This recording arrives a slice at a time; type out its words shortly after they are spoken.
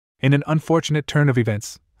In an unfortunate turn of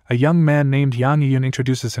events, a young man named Yiyun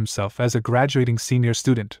introduces himself as a graduating senior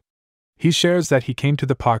student. He shares that he came to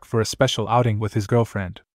the park for a special outing with his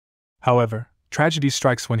girlfriend. However, tragedy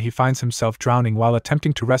strikes when he finds himself drowning while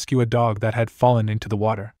attempting to rescue a dog that had fallen into the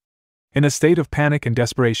water. In a state of panic and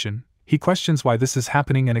desperation, he questions why this is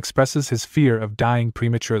happening and expresses his fear of dying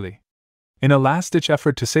prematurely. In a last-ditch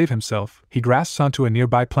effort to save himself, he grasps onto a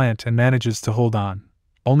nearby plant and manages to hold on,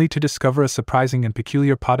 only to discover a surprising and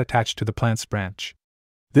peculiar pot attached to the plant's branch.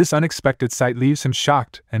 This unexpected sight leaves him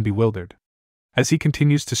shocked and bewildered. As he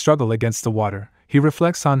continues to struggle against the water, he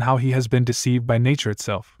reflects on how he has been deceived by nature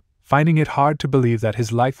itself, finding it hard to believe that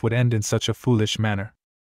his life would end in such a foolish manner.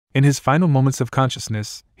 In his final moments of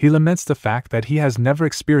consciousness, he laments the fact that he has never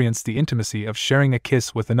experienced the intimacy of sharing a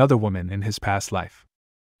kiss with another woman in his past life.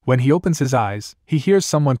 When he opens his eyes, he hears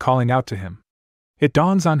someone calling out to him. It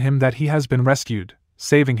dawns on him that he has been rescued,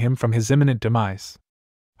 saving him from his imminent demise.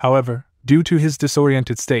 However, due to his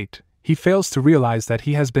disoriented state, he fails to realize that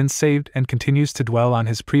he has been saved and continues to dwell on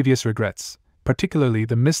his previous regrets, particularly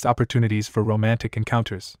the missed opportunities for romantic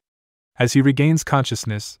encounters. As he regains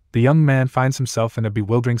consciousness, the young man finds himself in a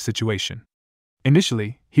bewildering situation.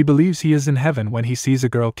 Initially, he believes he is in heaven when he sees a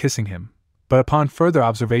girl kissing him, but upon further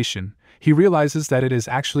observation, he realizes that it is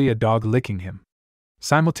actually a dog licking him.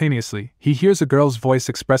 Simultaneously, he hears a girl's voice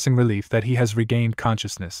expressing relief that he has regained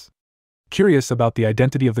consciousness. Curious about the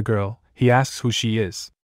identity of the girl, he asks who she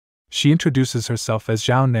is. She introduces herself as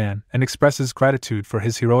Zhao Nan and expresses gratitude for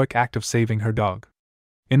his heroic act of saving her dog.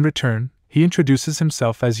 In return, he introduces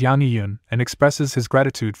himself as Yang Yiyun and expresses his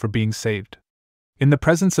gratitude for being saved. In the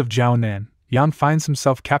presence of Zhao Nan, Yang finds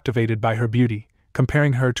himself captivated by her beauty,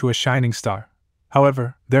 comparing her to a shining star.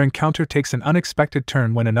 However, their encounter takes an unexpected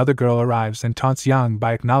turn when another girl arrives and taunts Yang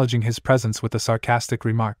by acknowledging his presence with a sarcastic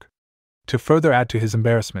remark. To further add to his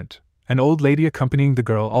embarrassment, an old lady accompanying the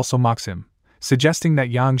girl also mocks him, suggesting that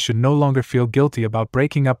Yang should no longer feel guilty about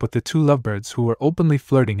breaking up with the two lovebirds who were openly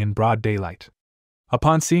flirting in broad daylight.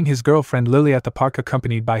 Upon seeing his girlfriend Lily at the park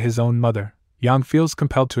accompanied by his own mother, Yang feels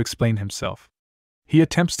compelled to explain himself. He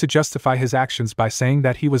attempts to justify his actions by saying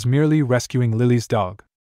that he was merely rescuing Lily's dog.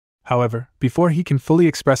 However, before he can fully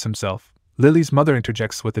express himself, Lily's mother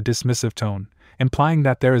interjects with a dismissive tone, implying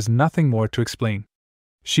that there is nothing more to explain.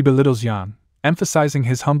 She belittles Yang, emphasizing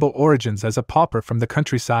his humble origins as a pauper from the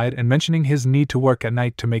countryside and mentioning his need to work at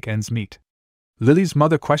night to make ends meet. Lily's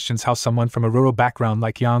mother questions how someone from a rural background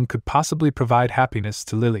like Yang could possibly provide happiness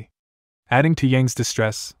to Lily. Adding to Yang's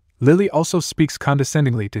distress, Lily also speaks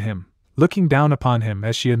condescendingly to him, looking down upon him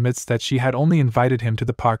as she admits that she had only invited him to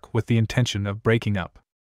the park with the intention of breaking up.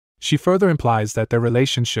 She further implies that their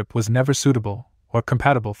relationship was never suitable or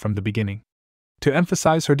compatible from the beginning. To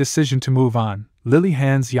emphasize her decision to move on, Lily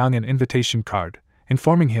hands Yang an invitation card,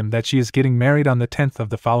 informing him that she is getting married on the 10th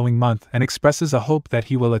of the following month and expresses a hope that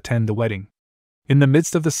he will attend the wedding. In the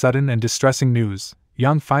midst of the sudden and distressing news,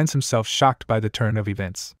 Yang finds himself shocked by the turn of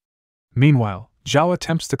events. Meanwhile, Zhao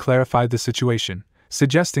attempts to clarify the situation,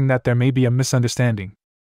 suggesting that there may be a misunderstanding.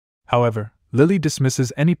 However, Lily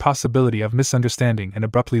dismisses any possibility of misunderstanding and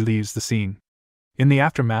abruptly leaves the scene. In the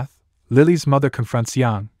aftermath, Lily's mother confronts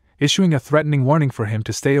Yang, issuing a threatening warning for him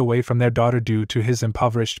to stay away from their daughter due to his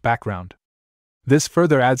impoverished background. This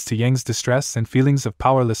further adds to Yang's distress and feelings of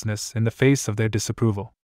powerlessness in the face of their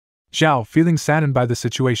disapproval. Zhao, feeling saddened by the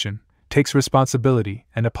situation, takes responsibility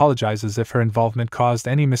and apologizes if her involvement caused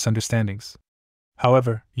any misunderstandings.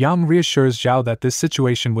 However, Yang reassures Zhao that this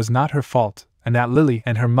situation was not her fault and that Lily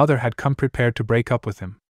and her mother had come prepared to break up with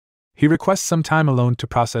him. He requests some time alone to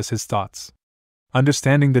process his thoughts.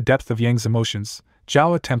 Understanding the depth of Yang's emotions,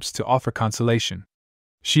 Zhao attempts to offer consolation.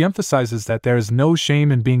 She emphasizes that there is no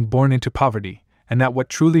shame in being born into poverty, and that what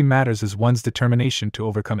truly matters is one's determination to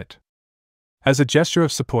overcome it. As a gesture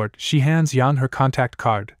of support, she hands Yang her contact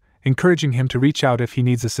card, encouraging him to reach out if he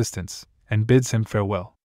needs assistance, and bids him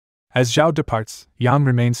farewell. As Zhao departs, Yang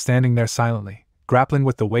remains standing there silently, grappling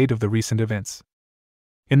with the weight of the recent events.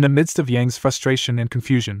 In the midst of Yang's frustration and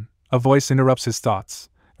confusion, a voice interrupts his thoughts,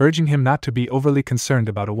 urging him not to be overly concerned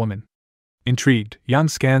about a woman. Intrigued, Yang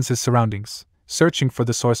scans his surroundings, searching for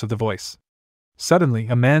the source of the voice. Suddenly,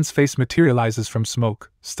 a man's face materializes from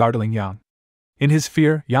smoke, startling Yang. In his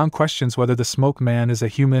fear, Yang questions whether the smoke man is a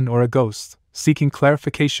human or a ghost, seeking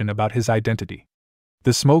clarification about his identity.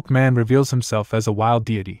 The smoke man reveals himself as a wild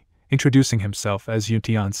deity, introducing himself as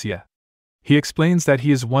Yutianxie. He explains that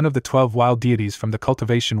he is one of the 12 wild deities from the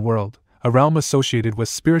cultivation world, a realm associated with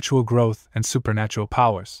spiritual growth and supernatural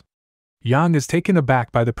powers. Yang is taken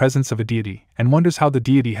aback by the presence of a deity and wonders how the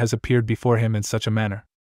deity has appeared before him in such a manner.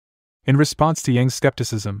 In response to Yang's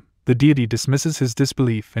skepticism, the deity dismisses his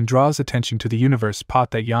disbelief and draws attention to the universe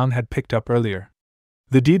pot that Yang had picked up earlier.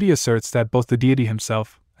 The deity asserts that both the deity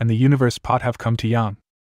himself and the universe pot have come to Yang.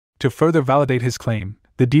 To further validate his claim,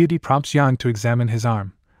 the deity prompts Yang to examine his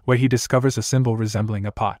arm, where he discovers a symbol resembling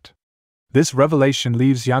a pot. This revelation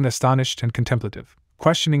leaves Yang astonished and contemplative,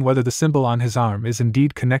 questioning whether the symbol on his arm is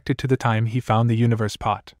indeed connected to the time he found the universe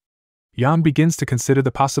pot. Yang begins to consider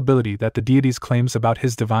the possibility that the deity's claims about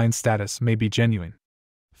his divine status may be genuine.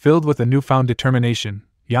 Filled with a newfound determination,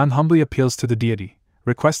 Yang humbly appeals to the deity,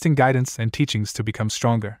 requesting guidance and teachings to become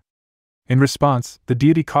stronger. In response, the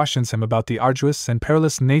deity cautions him about the arduous and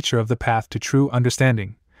perilous nature of the path to true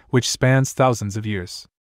understanding, which spans thousands of years.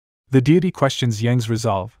 The deity questions Yang's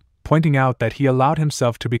resolve, pointing out that he allowed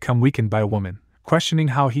himself to become weakened by a woman, questioning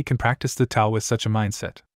how he can practice the Tao with such a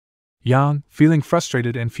mindset. Yang, feeling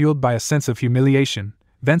frustrated and fueled by a sense of humiliation,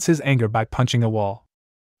 vents his anger by punching a wall.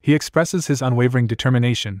 He expresses his unwavering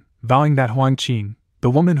determination, vowing that Huang Qing, the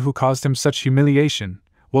woman who caused him such humiliation,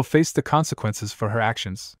 will face the consequences for her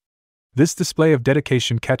actions. This display of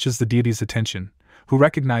dedication catches the deity's attention, who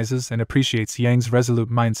recognizes and appreciates Yang's resolute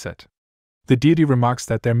mindset. The deity remarks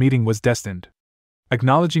that their meeting was destined.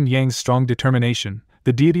 Acknowledging Yang's strong determination,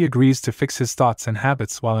 the deity agrees to fix his thoughts and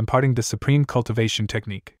habits while imparting the supreme cultivation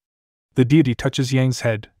technique. The deity touches Yang's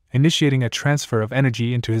head, initiating a transfer of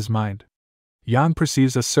energy into his mind. Yang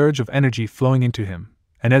perceives a surge of energy flowing into him,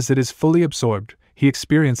 and as it is fully absorbed, he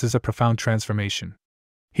experiences a profound transformation.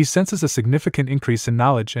 He senses a significant increase in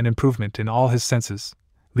knowledge and improvement in all his senses,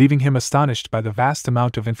 leaving him astonished by the vast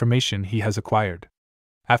amount of information he has acquired.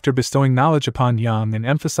 After bestowing knowledge upon Yang and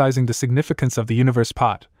emphasizing the significance of the universe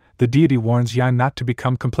pot, the deity warns Yang not to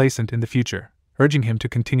become complacent in the future, urging him to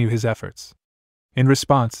continue his efforts. In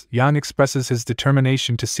response, Yang expresses his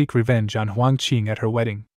determination to seek revenge on Huang Qing at her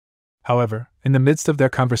wedding. However, in the midst of their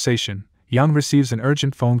conversation, Yang receives an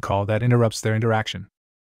urgent phone call that interrupts their interaction.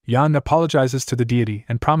 Yang apologizes to the deity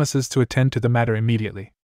and promises to attend to the matter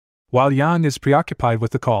immediately. While Yang is preoccupied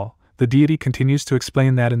with the call, the deity continues to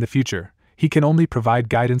explain that in the future, he can only provide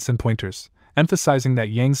guidance and pointers, emphasizing that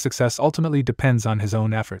Yang's success ultimately depends on his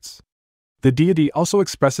own efforts. The deity also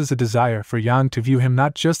expresses a desire for Yang to view him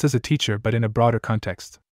not just as a teacher but in a broader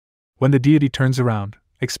context. When the deity turns around,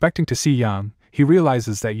 expecting to see Yang, he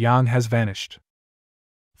realizes that Yang has vanished.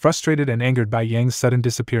 Frustrated and angered by Yang's sudden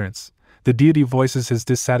disappearance, the deity voices his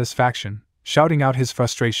dissatisfaction, shouting out his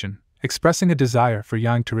frustration, expressing a desire for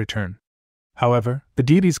Yang to return. However, the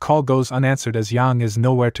deity's call goes unanswered as Yang is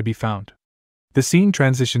nowhere to be found. The scene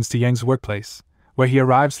transitions to Yang's workplace, where he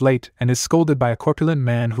arrives late and is scolded by a corpulent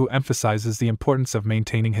man who emphasizes the importance of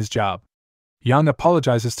maintaining his job. Yang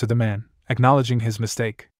apologizes to the man, acknowledging his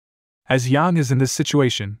mistake. As Yang is in this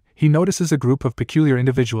situation, he notices a group of peculiar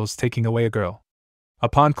individuals taking away a girl.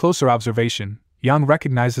 Upon closer observation, Yang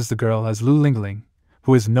recognizes the girl as Lu Lingling,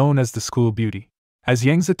 who is known as the school beauty. As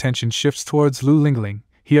Yang's attention shifts towards Lu Lingling,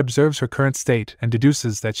 he observes her current state and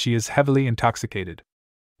deduces that she is heavily intoxicated.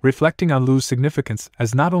 Reflecting on Lu's significance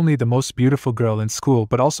as not only the most beautiful girl in school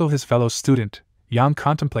but also his fellow student, Yang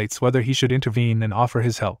contemplates whether he should intervene and offer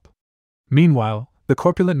his help. Meanwhile, the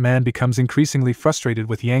corpulent man becomes increasingly frustrated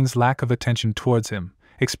with Yang's lack of attention towards him,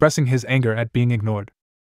 expressing his anger at being ignored.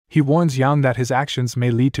 He warns Yang that his actions may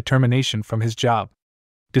lead to termination from his job.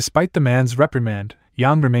 Despite the man's reprimand,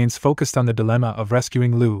 Yang remains focused on the dilemma of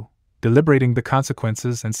rescuing Lu, deliberating the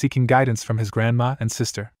consequences and seeking guidance from his grandma and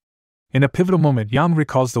sister. In a pivotal moment, Yang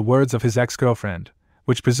recalls the words of his ex-girlfriend,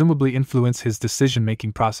 which presumably influence his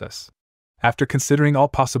decision-making process. After considering all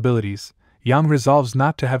possibilities, Yang resolves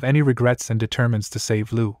not to have any regrets and determines to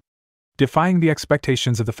save Lu. Defying the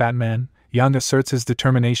expectations of the fat man, Yang asserts his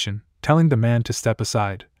determination, telling the man to step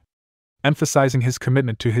aside, emphasizing his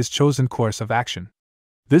commitment to his chosen course of action.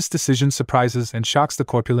 This decision surprises and shocks the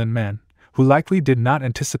corpulent man, who likely did not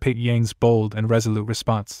anticipate Yang's bold and resolute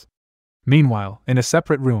response. Meanwhile, in a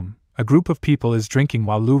separate room, a group of people is drinking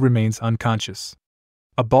while Lu remains unconscious.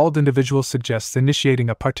 A bald individual suggests initiating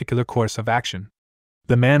a particular course of action.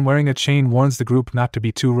 The man wearing a chain warns the group not to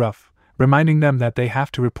be too rough, reminding them that they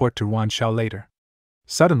have to report to Wan Xiao later.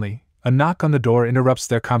 Suddenly, a knock on the door interrupts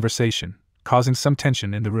their conversation, causing some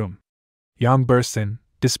tension in the room. Yang bursts in,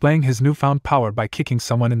 displaying his newfound power by kicking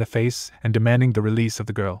someone in the face and demanding the release of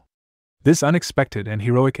the girl. This unexpected and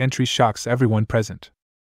heroic entry shocks everyone present.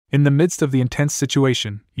 In the midst of the intense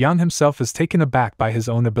situation, Yang himself is taken aback by his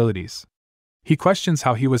own abilities. He questions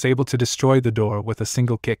how he was able to destroy the door with a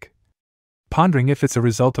single kick, pondering if it's a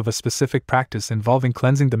result of a specific practice involving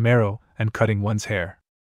cleansing the marrow and cutting one's hair.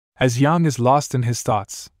 As Yang is lost in his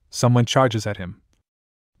thoughts, someone charges at him.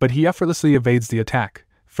 But he effortlessly evades the attack,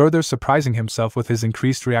 further surprising himself with his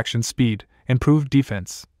increased reaction speed, improved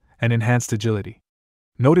defense, and enhanced agility.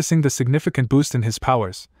 Noticing the significant boost in his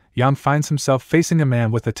powers, Yang finds himself facing a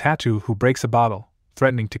man with a tattoo who breaks a bottle,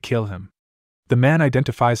 threatening to kill him. The man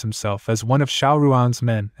identifies himself as one of Xiao Ruan's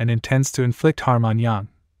men and intends to inflict harm on Yang,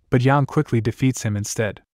 but Yang quickly defeats him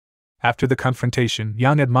instead. After the confrontation,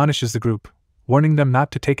 Yang admonishes the group, warning them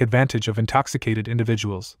not to take advantage of intoxicated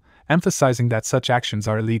individuals, emphasizing that such actions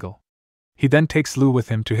are illegal. He then takes Lu with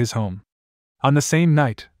him to his home. On the same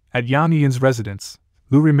night, at Yang Yiyun's residence,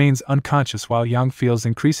 Lu remains unconscious while Yang feels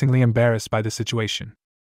increasingly embarrassed by the situation.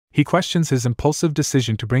 He questions his impulsive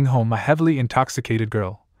decision to bring home a heavily intoxicated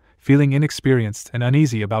girl, feeling inexperienced and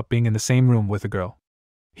uneasy about being in the same room with a girl.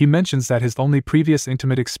 He mentions that his only previous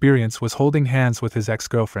intimate experience was holding hands with his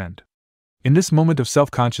ex-girlfriend. In this moment of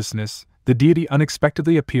self-consciousness, the deity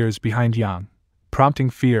unexpectedly appears behind Yang, prompting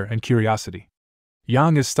fear and curiosity.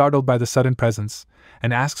 Yang is startled by the sudden presence,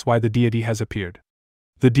 and asks why the deity has appeared.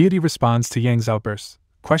 The deity responds to Yang's outburst,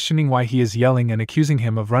 questioning why he is yelling and accusing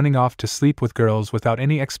him of running off to sleep with girls without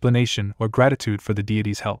any explanation or gratitude for the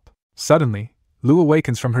deity's help. Suddenly, Lu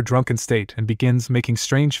awakens from her drunken state and begins making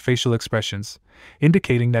strange facial expressions,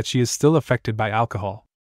 indicating that she is still affected by alcohol.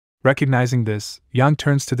 Recognizing this, Yang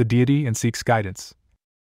turns to the deity and seeks guidance,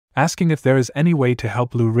 asking if there is any way to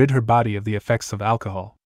help Lu rid her body of the effects of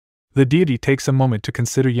alcohol. The deity takes a moment to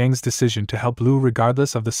consider Yang's decision to help Lu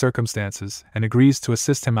regardless of the circumstances and agrees to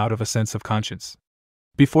assist him out of a sense of conscience.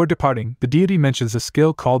 Before departing, the deity mentions a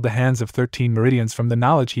skill called the Hands of 13 Meridians from the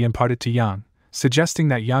knowledge he imparted to Yang, suggesting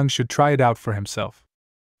that Yang should try it out for himself.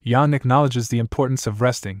 Yang acknowledges the importance of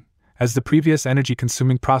resting, as the previous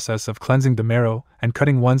energy-consuming process of cleansing the marrow and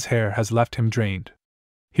cutting one's hair has left him drained.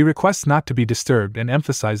 He requests not to be disturbed and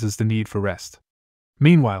emphasizes the need for rest.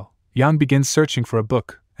 Meanwhile, Yang begins searching for a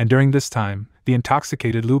book, and during this time, the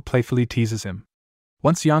intoxicated Lu playfully teases him.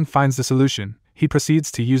 Once Yang finds the solution, he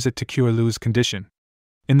proceeds to use it to cure Lu's condition.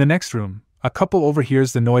 In the next room, a couple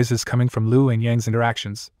overhears the noises coming from Lu and Yang's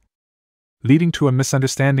interactions, leading to a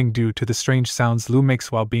misunderstanding due to the strange sounds Lu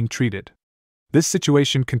makes while being treated. This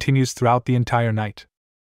situation continues throughout the entire night.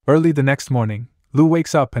 Early the next morning, Lu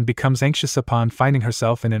wakes up and becomes anxious upon finding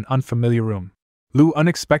herself in an unfamiliar room. Lu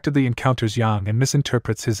unexpectedly encounters Yang and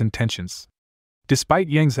misinterprets his intentions. Despite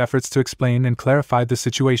Yang's efforts to explain and clarify the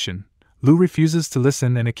situation, Lu refuses to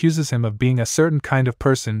listen and accuses him of being a certain kind of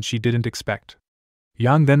person she didn't expect.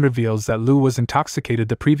 Yang then reveals that Lu was intoxicated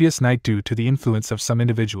the previous night due to the influence of some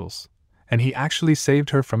individuals, and he actually saved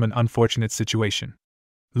her from an unfortunate situation.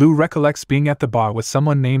 Lu recollects being at the bar with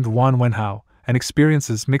someone named Wan Wenhao and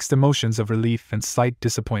experiences mixed emotions of relief and slight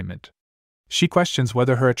disappointment. She questions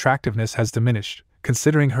whether her attractiveness has diminished,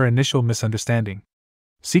 considering her initial misunderstanding.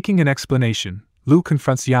 Seeking an explanation, Lu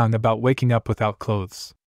confronts Yang about waking up without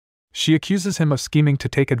clothes. She accuses him of scheming to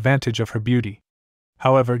take advantage of her beauty.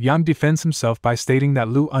 However, Yang defends himself by stating that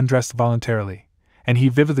Lu undressed voluntarily, and he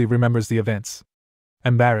vividly remembers the events.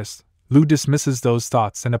 Embarrassed, Lu dismisses those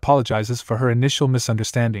thoughts and apologizes for her initial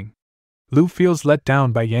misunderstanding. Lu feels let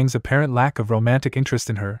down by Yang's apparent lack of romantic interest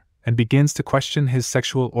in her, and begins to question his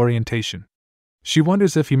sexual orientation. She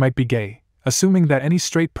wonders if he might be gay, assuming that any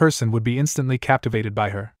straight person would be instantly captivated by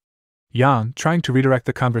her. Yang, trying to redirect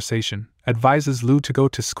the conversation, advises Lu to go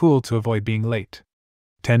to school to avoid being late.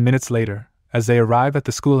 10 minutes later, as they arrive at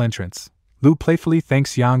the school entrance, Lu playfully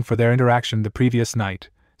thanks Yang for their interaction the previous night,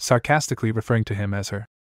 sarcastically referring to him as her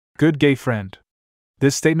good gay friend.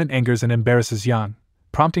 This statement angers and embarrasses Yang,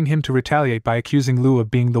 prompting him to retaliate by accusing Lu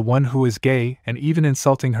of being the one who is gay and even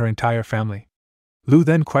insulting her entire family. Lu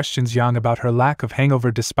then questions Yang about her lack of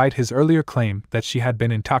hangover despite his earlier claim that she had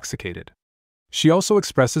been intoxicated. She also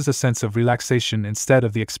expresses a sense of relaxation instead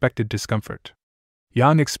of the expected discomfort.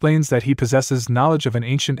 Yang explains that he possesses knowledge of an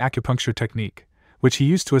ancient acupuncture technique, which he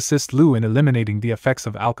used to assist Lu in eliminating the effects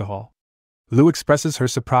of alcohol. Lu expresses her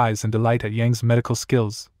surprise and delight at Yang's medical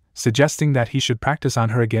skills, suggesting that he should practice on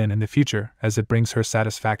her again in the future as it brings her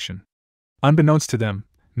satisfaction. Unbeknownst to them,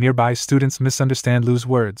 nearby students misunderstand Lu's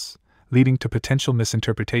words, leading to potential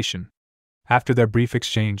misinterpretation. After their brief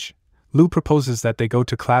exchange, Lu proposes that they go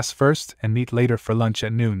to class first and meet later for lunch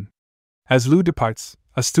at noon. As Lu departs,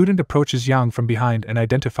 a student approaches Yang from behind and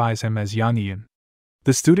identifies him as Yang Yiyun.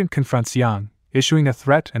 The student confronts Yang, issuing a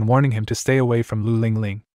threat and warning him to stay away from Lu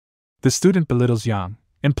Lingling. The student belittles Yang,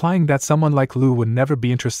 implying that someone like Lu would never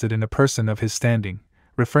be interested in a person of his standing,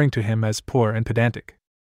 referring to him as poor and pedantic.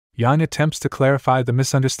 Yang attempts to clarify the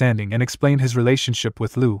misunderstanding and explain his relationship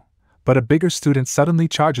with Lu, but a bigger student suddenly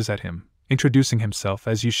charges at him, introducing himself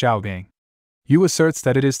as Yu Xiaogang. Yu asserts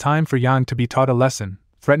that it is time for Yang to be taught a lesson,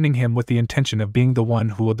 threatening him with the intention of being the one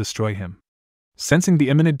who will destroy him. Sensing the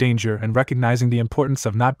imminent danger and recognizing the importance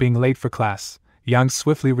of not being late for class, Yang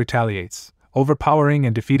swiftly retaliates, overpowering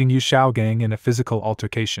and defeating Yu Xiaogang in a physical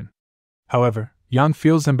altercation. However, Yang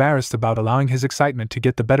feels embarrassed about allowing his excitement to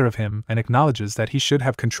get the better of him and acknowledges that he should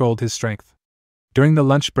have controlled his strength. During the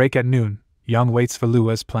lunch break at noon, Yang waits for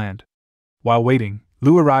Lu as planned. While waiting,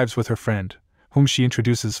 Lu arrives with her friend, whom she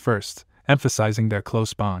introduces first, emphasizing their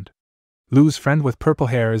close bond. Lu's friend with purple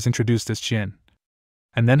hair is introduced as Qian.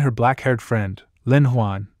 And then her black-haired friend, Lin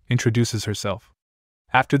Huan, introduces herself.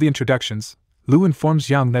 After the introductions, Lu informs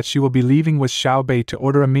Yang that she will be leaving with Xiao Bei to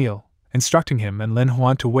order a meal, instructing him and Lin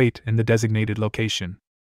Huan to wait in the designated location.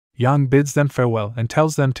 Yang bids them farewell and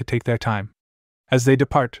tells them to take their time. As they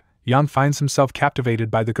depart, Yang finds himself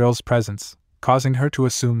captivated by the girl's presence, causing her to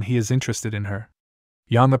assume he is interested in her.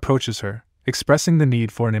 Yang approaches her, expressing the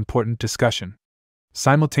need for an important discussion.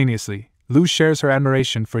 Simultaneously, Lu shares her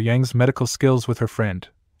admiration for Yang's medical skills with her friend,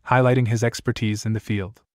 highlighting his expertise in the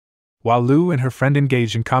field. While Lu and her friend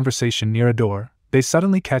engage in conversation near a door, they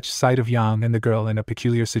suddenly catch sight of Yang and the girl in a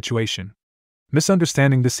peculiar situation.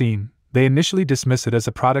 Misunderstanding the scene, they initially dismiss it as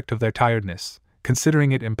a product of their tiredness,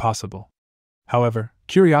 considering it impossible. However,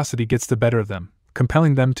 curiosity gets the better of them,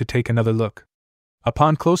 compelling them to take another look.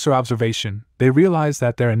 Upon closer observation, they realize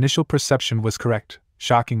that their initial perception was correct,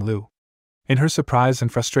 shocking Lu. In her surprise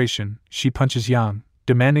and frustration, she punches Yang,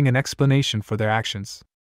 demanding an explanation for their actions.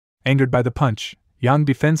 Angered by the punch, Yang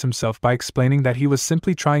defends himself by explaining that he was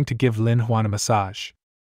simply trying to give Lin Huan a massage.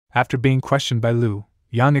 After being questioned by Lu,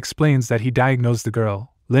 Yang explains that he diagnosed the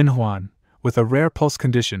girl, Lin Huan, with a rare pulse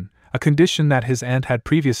condition, a condition that his aunt had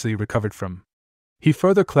previously recovered from. He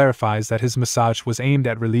further clarifies that his massage was aimed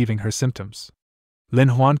at relieving her symptoms. Lin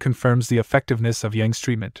Huan confirms the effectiveness of Yang's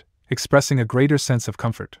treatment, expressing a greater sense of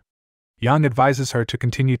comfort. Yang advises her to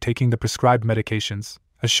continue taking the prescribed medications,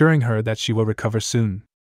 assuring her that she will recover soon.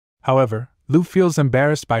 However, Lu feels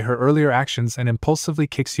embarrassed by her earlier actions and impulsively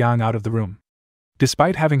kicks Yang out of the room.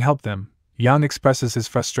 Despite having helped them, Yang expresses his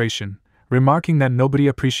frustration, remarking that nobody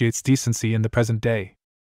appreciates decency in the present day.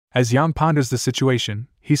 As Yang ponders the situation,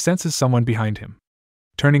 he senses someone behind him.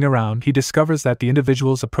 Turning around, he discovers that the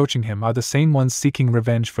individuals approaching him are the same ones seeking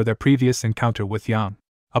revenge for their previous encounter with Yang.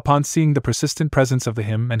 Upon seeing the persistent presence of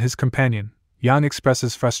him and his companion, Yang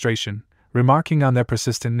expresses frustration, remarking on their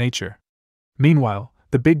persistent nature. Meanwhile,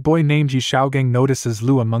 the big boy named Yi Xiaogang notices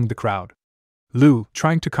Lu among the crowd. Lu,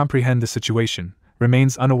 trying to comprehend the situation,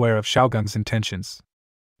 remains unaware of Xiaogang's intentions.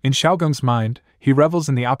 In Xiaogang's mind, he revels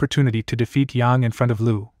in the opportunity to defeat Yang in front of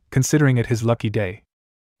Lu, considering it his lucky day.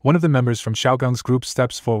 One of the members from Xiaogang's group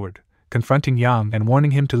steps forward, confronting Yang and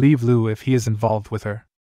warning him to leave Lu if he is involved with her.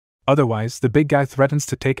 Otherwise, the big guy threatens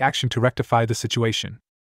to take action to rectify the situation.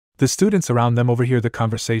 The students around them overhear the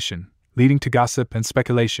conversation, leading to gossip and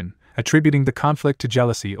speculation, attributing the conflict to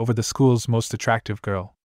jealousy over the school's most attractive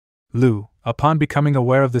girl. Lu, upon becoming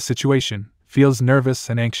aware of the situation, feels nervous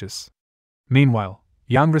and anxious. Meanwhile,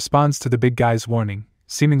 Yang responds to the big guy's warning,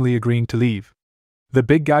 seemingly agreeing to leave. The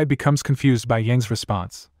big guy becomes confused by Yang's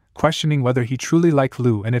response, questioning whether he truly liked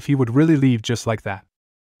Lu and if he would really leave just like that.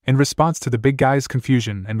 In response to the big guy's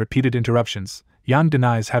confusion and repeated interruptions, Yang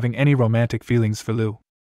denies having any romantic feelings for Lu.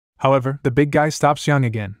 However, the big guy stops Yang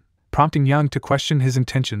again, prompting Yang to question his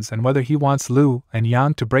intentions and whether he wants Lu and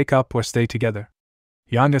Yang to break up or stay together.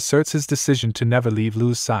 Yang asserts his decision to never leave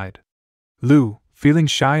Lu's side. Lu, feeling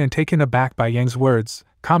shy and taken aback by Yang's words,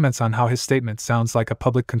 comments on how his statement sounds like a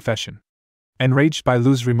public confession. Enraged by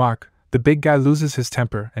Lu's remark, the big guy loses his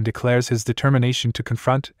temper and declares his determination to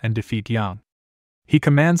confront and defeat Yang. He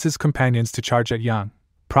commands his companions to charge at Yang,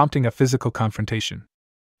 prompting a physical confrontation.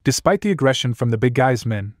 Despite the aggression from the big guy's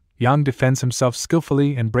men, Yang defends himself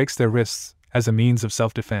skillfully and breaks their wrists as a means of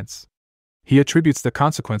self-defense. He attributes the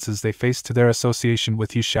consequences they face to their association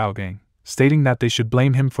with Yu Xiaogang, stating that they should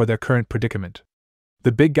blame him for their current predicament.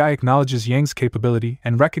 The big guy acknowledges Yang's capability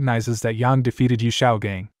and recognizes that Yang defeated Yu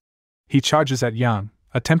Xiaogang. He charges at Yang,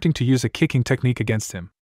 attempting to use a kicking technique against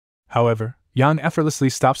him. However, Yang effortlessly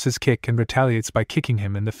stops his kick and retaliates by kicking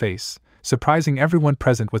him in the face, surprising everyone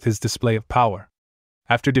present with his display of power.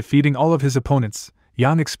 After defeating all of his opponents,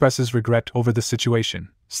 Yang expresses regret over the situation,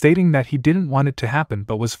 stating that he didn't want it to happen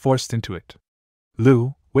but was forced into it.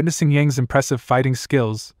 Lu, witnessing Yang's impressive fighting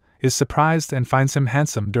skills, is surprised and finds him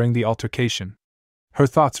handsome during the altercation. Her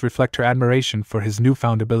thoughts reflect her admiration for his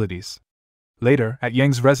newfound abilities. Later, at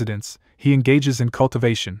Yang's residence, he engages in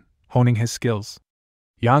cultivation, honing his skills.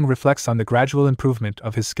 Yang reflects on the gradual improvement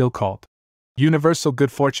of his skill called universal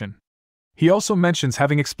good fortune. He also mentions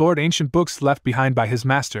having explored ancient books left behind by his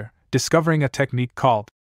master, discovering a technique called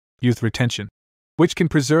youth retention, which can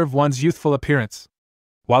preserve one's youthful appearance.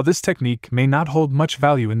 While this technique may not hold much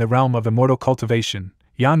value in the realm of immortal cultivation,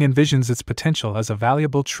 Yang envisions its potential as a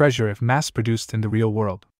valuable treasure if mass-produced in the real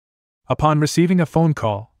world. Upon receiving a phone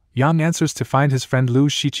call, Yang answers to find his friend Lu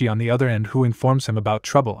Shichi on the other end, who informs him about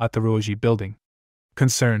trouble at the Ruoji building.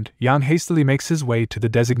 Concerned, Yang hastily makes his way to the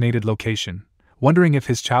designated location, wondering if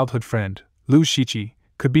his childhood friend, Lu Shichi,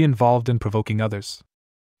 could be involved in provoking others.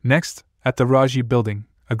 Next, at the Ruoji building,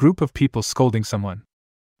 a group of people scolding someone.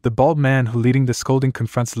 The bald man who leading the scolding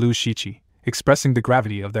confronts Lu Shichi, expressing the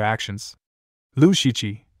gravity of their actions. Lu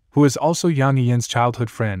Shichi, who is also Yang Yiyun's childhood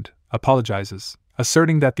friend, apologizes,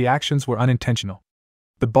 asserting that the actions were unintentional.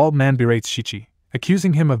 The bald man berates Shichi,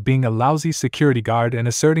 accusing him of being a lousy security guard and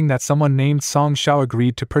asserting that someone named Song Xiao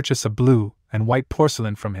agreed to purchase a blue and white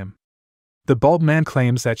porcelain from him. The bald man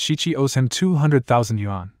claims that Shichi owes him 200,000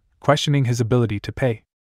 yuan, questioning his ability to pay.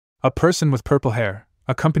 A person with purple hair,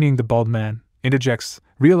 accompanying the bald man, interjects,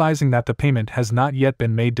 realizing that the payment has not yet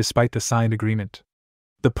been made despite the signed agreement.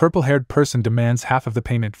 The purple-haired person demands half of the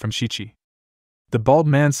payment from Shichi. The bald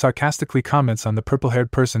man sarcastically comments on the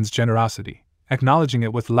purple-haired person's generosity, acknowledging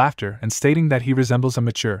it with laughter and stating that he resembles a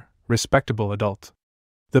mature, respectable adult.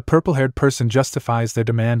 The purple-haired person justifies their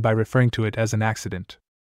demand by referring to it as an accident.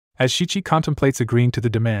 As Shichi contemplates agreeing to the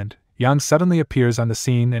demand, Yang suddenly appears on the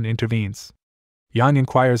scene and intervenes. Yang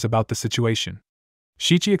inquires about the situation.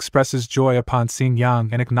 Shichi expresses joy upon seeing Yang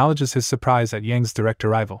and acknowledges his surprise at Yang's direct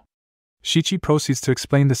arrival. Shichi proceeds to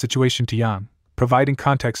explain the situation to Yang, providing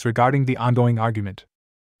context regarding the ongoing argument.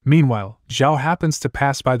 Meanwhile, Zhao happens to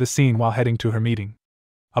pass by the scene while heading to her meeting.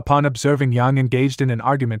 Upon observing Yang engaged in an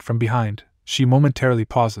argument from behind, she momentarily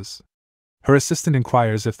pauses. Her assistant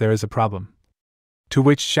inquires if there is a problem, to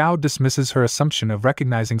which Zhao dismisses her assumption of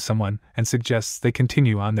recognizing someone and suggests they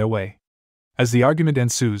continue on their way. As the argument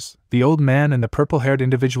ensues, the old man and the purple-haired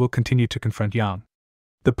individual continue to confront Yang.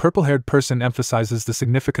 The purple-haired person emphasizes the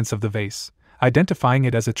significance of the vase, identifying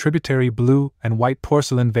it as a tributary blue and white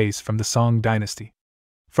porcelain vase from the Song dynasty.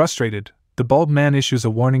 Frustrated, the bald man issues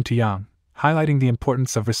a warning to Yang, highlighting the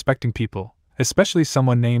importance of respecting people, especially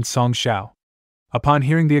someone named Song Xiao. Upon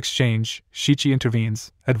hearing the exchange, Shichi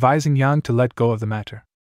intervenes, advising Yang to let go of the matter.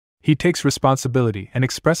 He takes responsibility and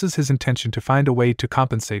expresses his intention to find a way to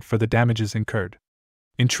compensate for the damages incurred.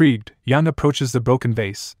 Intrigued, Yang approaches the broken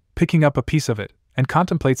vase, picking up a piece of it, and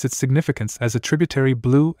contemplates its significance as a tributary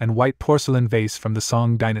blue and white porcelain vase from the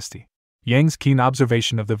Song dynasty. Yang's keen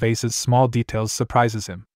observation of the vase's small details surprises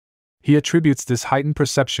him. He attributes this heightened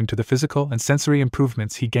perception to the physical and sensory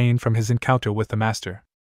improvements he gained from his encounter with the master.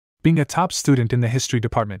 Being a top student in the history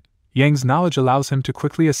department, Yang's knowledge allows him to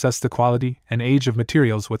quickly assess the quality and age of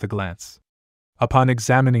materials with a glance. Upon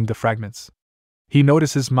examining the fragments, he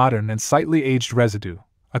notices modern and slightly aged residue,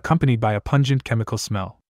 accompanied by a pungent chemical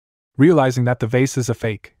smell. Realizing that the vase is a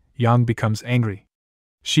fake, Yang becomes angry.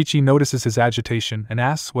 Shichi notices his agitation and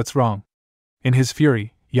asks what's wrong. In his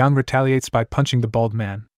fury, Yang retaliates by punching the bald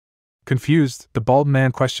man. Confused, the bald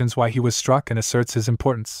man questions why he was struck and asserts his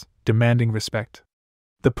importance, demanding respect.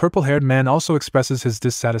 The purple-haired man also expresses his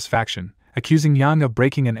dissatisfaction, accusing Yang of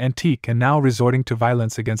breaking an antique and now resorting to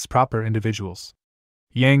violence against proper individuals.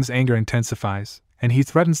 Yang's anger intensifies, and he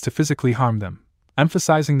threatens to physically harm them,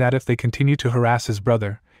 emphasizing that if they continue to harass his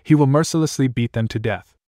brother, he will mercilessly beat them to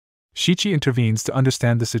death. Shichi intervenes to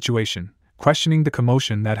understand the situation, questioning the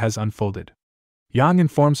commotion that has unfolded. Yang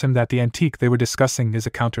informs him that the antique they were discussing is a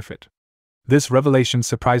counterfeit. This revelation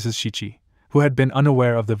surprises Shichi, who had been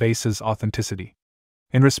unaware of the vase's authenticity.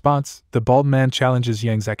 In response, the bald man challenges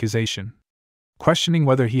Yang's accusation, questioning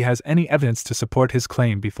whether he has any evidence to support his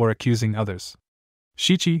claim before accusing others.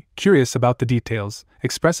 Shichi, curious about the details,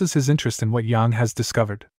 expresses his interest in what Yang has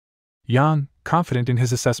discovered. Yang, confident in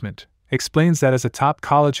his assessment, explains that as a top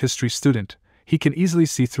college history student, he can easily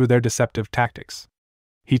see through their deceptive tactics.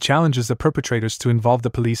 He challenges the perpetrators to involve the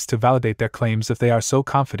police to validate their claims if they are so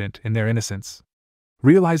confident in their innocence.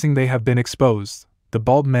 Realizing they have been exposed, the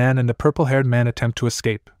bald man and the purple-haired man attempt to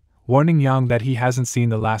escape, warning Yang that he hasn't seen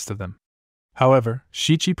the last of them. However,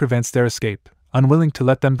 Shichi prevents their escape, unwilling to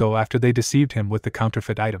let them go after they deceived him with the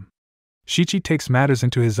counterfeit item. Shichi takes matters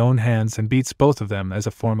into his own hands and beats both of them as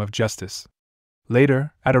a form of justice.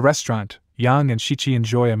 Later, at a restaurant, Yang and Shichi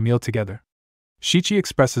enjoy a meal together. Shichi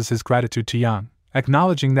expresses his gratitude to Yang,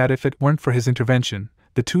 acknowledging that if it weren't for his intervention,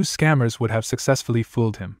 the two scammers would have successfully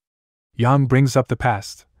fooled him. Yang brings up the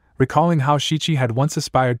past, recalling how Shichi had once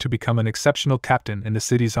aspired to become an exceptional captain in the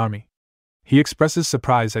city's army. He expresses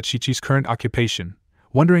surprise at Shichi's current occupation,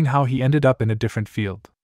 wondering how he ended up in a different field.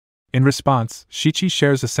 In response, Shichi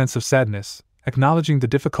shares a sense of sadness, acknowledging the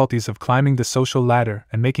difficulties of climbing the social ladder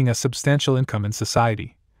and making a substantial income in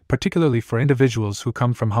society, particularly for individuals who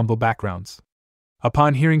come from humble backgrounds.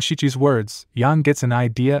 Upon hearing Shichi's words, Yang gets an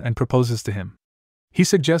idea and proposes to him. He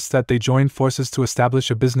suggests that they join forces to establish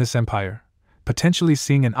a business empire, potentially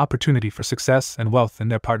seeing an opportunity for success and wealth in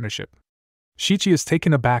their partnership. Shichi is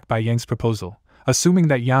taken aback by Yang's proposal, assuming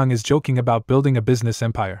that Yang is joking about building a business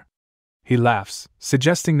empire. He laughs,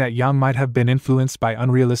 suggesting that Yang might have been influenced by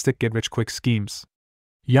unrealistic get-rich-quick schemes.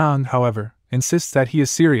 Yang, however, insists that he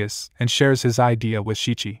is serious and shares his idea with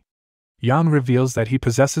Shichi. Yang reveals that he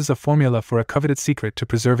possesses a formula for a coveted secret to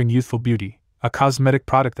preserving youthful beauty, a cosmetic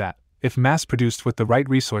product that, if mass-produced with the right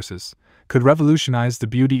resources, could revolutionize the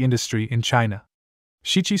beauty industry in China.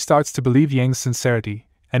 Shichi starts to believe Yang's sincerity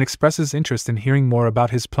and expresses interest in hearing more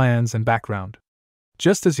about his plans and background.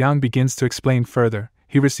 Just as Yang begins to explain further,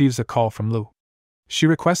 he receives a call from Lu. She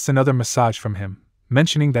requests another massage from him,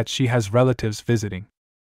 mentioning that she has relatives visiting.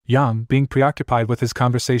 Yang, being preoccupied with his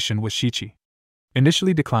conversation with Shichi,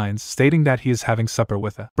 initially declines, stating that he is having supper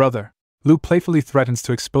with a brother. Lu playfully threatens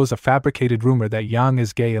to expose a fabricated rumor that Yang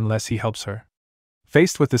is gay unless he helps her.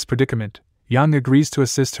 Faced with this predicament, Yang agrees to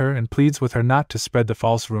assist her and pleads with her not to spread the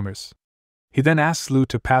false rumors. He then asks Lu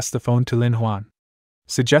to pass the phone to Lin Huan,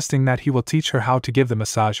 suggesting that he will teach her how to give the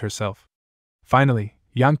massage herself. Finally,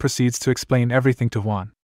 Yang proceeds to explain everything to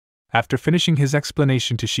Huan. After finishing his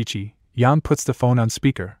explanation to Shichi, Yang puts the phone on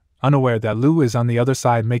speaker, unaware that Lu is on the other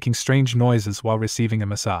side making strange noises while receiving a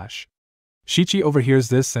massage. Shichi overhears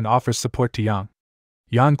this and offers support to Yang.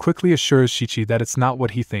 Yang quickly assures Shichi that it's not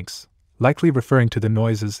what he thinks, likely referring to the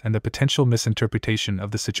noises and the potential misinterpretation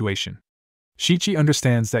of the situation. Shichi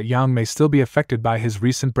understands that Yang may still be affected by his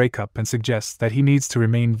recent breakup and suggests that he needs to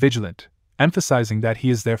remain vigilant, emphasizing that he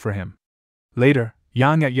is there for him. Later,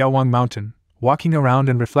 Yang at Yawang Mountain, walking around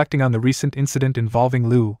and reflecting on the recent incident involving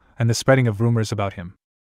Lu and the spreading of rumors about him.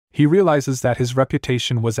 He realizes that his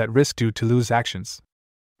reputation was at risk due to Lu's actions.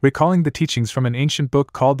 Recalling the teachings from an ancient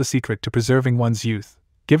book called The Secret to Preserving One's Youth,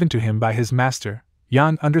 given to him by his master,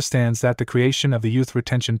 Yang understands that the creation of the youth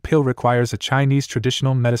retention pill requires a Chinese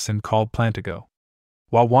traditional medicine called plantigo.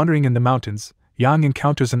 While wandering in the mountains, Yang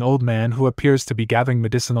encounters an old man who appears to be gathering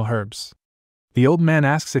medicinal herbs. The old man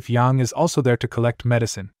asks if Yang is also there to collect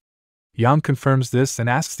medicine. Yang confirms this and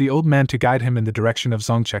asks the old man to guide him in the direction of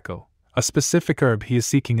Zongcheko, a specific herb he is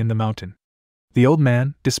seeking in the mountain. The old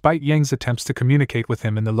man, despite Yang's attempts to communicate with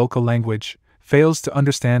him in the local language, fails to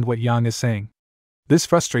understand what Yang is saying. This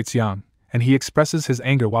frustrates Yang, and he expresses his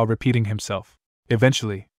anger while repeating himself.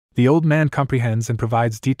 Eventually, the old man comprehends and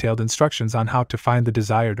provides detailed instructions on how to find the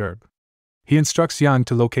desired herb. He instructs Yang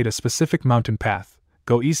to locate a specific mountain path,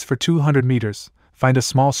 go east for 200 meters, find a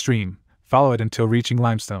small stream, follow it until reaching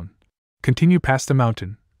limestone, continue past the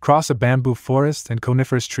mountain, cross a bamboo forest and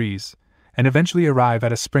coniferous trees, and eventually arrive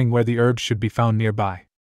at a spring where the herb should be found nearby.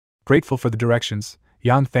 Grateful for the directions,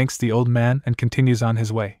 Yang thanks the old man and continues on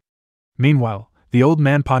his way. Meanwhile, the old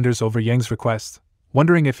man ponders over Yang's request,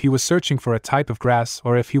 wondering if he was searching for a type of grass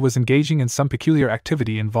or if he was engaging in some peculiar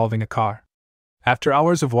activity involving a car. After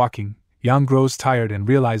hours of walking, Yang grows tired and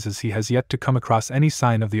realizes he has yet to come across any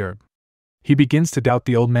sign of the herb. He begins to doubt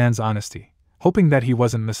the old man's honesty, hoping that he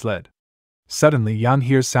wasn't misled. Suddenly, Yang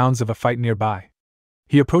hears sounds of a fight nearby.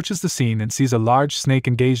 He approaches the scene and sees a large snake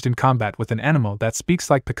engaged in combat with an animal that speaks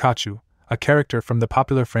like Pikachu, a character from the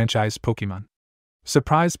popular franchise Pokémon.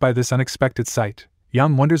 Surprised by this unexpected sight,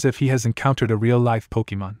 Yang wonders if he has encountered a real-life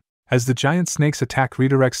Pokémon. As the giant snake's attack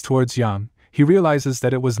redirects towards Yang, he realizes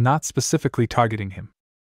that it was not specifically targeting him.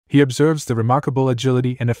 He observes the remarkable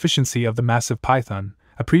agility and efficiency of the massive python,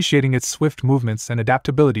 appreciating its swift movements and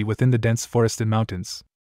adaptability within the dense forested mountains.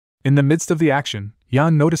 In the midst of the action,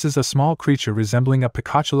 Yang notices a small creature resembling a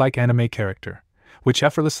Pikachu-like anime character, which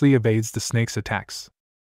effortlessly evades the snake's attacks.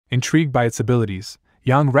 Intrigued by its abilities,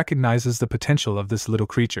 Yang recognizes the potential of this little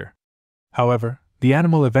creature. However, the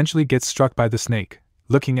animal eventually gets struck by the snake,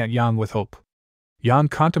 looking at Yang with hope. Yang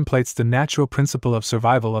contemplates the natural principle of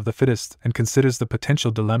survival of the fittest and considers the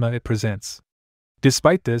potential dilemma it presents.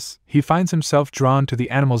 Despite this, he finds himself drawn to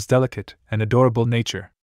the animal's delicate and adorable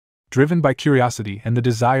nature. Driven by curiosity and the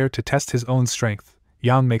desire to test his own strength,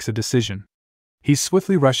 Yang makes a decision. He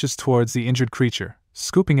swiftly rushes towards the injured creature,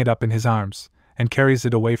 scooping it up in his arms, and carries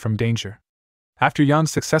it away from danger. After Yang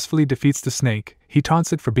successfully defeats the snake, he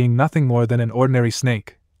taunts it for being nothing more than an ordinary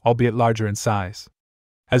snake, albeit larger in size.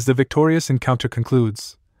 As the victorious encounter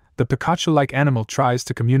concludes, the Pikachu-like animal tries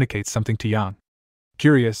to communicate something to Yang.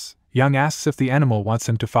 Curious, Yang asks if the animal wants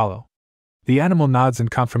him to follow. The animal nods in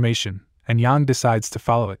confirmation, and Yang decides to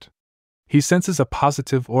follow it. He senses a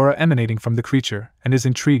positive aura emanating from the creature and is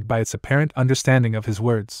intrigued by its apparent understanding of his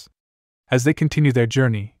words. As they continue their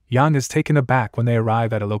journey, Yang is taken aback when they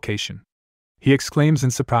arrive at a location. He exclaims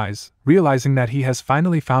in surprise, realizing that he has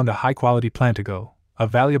finally found a high-quality plantigo, a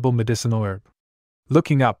valuable medicinal herb.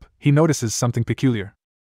 Looking up, he notices something peculiar.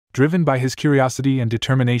 Driven by his curiosity and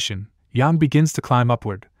determination, Yang begins to climb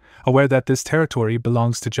upward, aware that this territory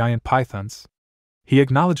belongs to giant pythons. He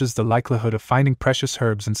acknowledges the likelihood of finding precious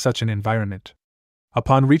herbs in such an environment.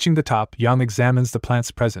 Upon reaching the top, Yang examines the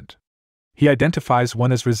plants present. He identifies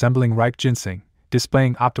one as resembling ripe ginseng,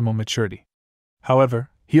 displaying optimal maturity. However,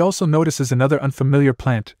 he also notices another unfamiliar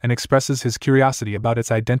plant and expresses his curiosity about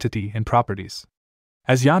its identity and properties.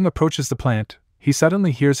 As Yang approaches the plant, he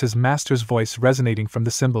suddenly hears his master's voice resonating from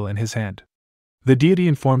the symbol in his hand. The deity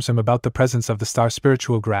informs him about the presence of the star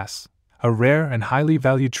spiritual grass, a rare and highly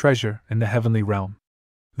valued treasure in the heavenly realm.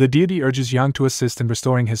 The deity urges Yang to assist in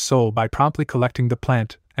restoring his soul by promptly collecting the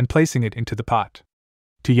plant and placing it into the pot.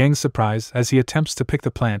 To Yang's surprise, as he attempts to pick the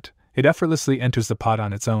plant, it effortlessly enters the pot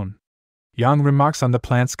on its own. Yang remarks on the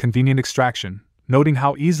plant's convenient extraction, noting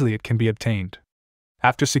how easily it can be obtained.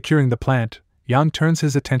 After securing the plant, Yang turns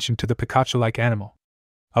his attention to the Pikachu-like animal.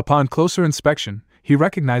 Upon closer inspection, he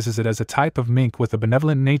recognizes it as a type of mink with a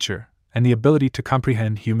benevolent nature and the ability to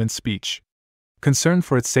comprehend human speech. Concerned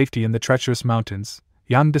for its safety in the treacherous mountains,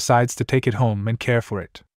 Yang decides to take it home and care for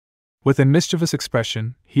it. With a mischievous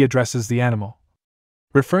expression, he addresses the animal,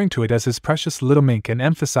 referring to it as his precious little mink and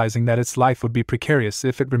emphasizing that its life would be precarious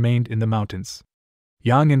if it remained in the mountains.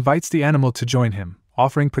 Yang invites the animal to join him,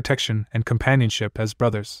 offering protection and companionship as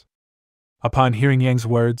brothers. Upon hearing Yang's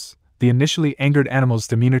words, the initially angered animal's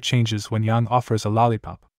demeanor changes when Yang offers a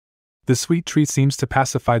lollipop. The sweet treat seems to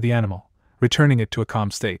pacify the animal, returning it to a calm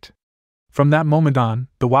state. From that moment on,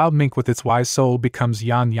 the wild mink with its wise soul becomes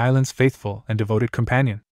Yang Yilan's faithful and devoted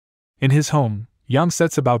companion. In his home, Yang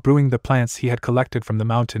sets about brewing the plants he had collected from the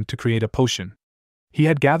mountain to create a potion. He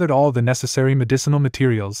had gathered all the necessary medicinal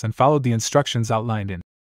materials and followed the instructions outlined in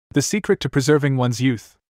The Secret to Preserving One's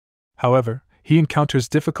Youth. However, he encounters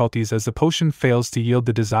difficulties as the potion fails to yield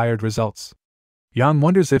the desired results. Yang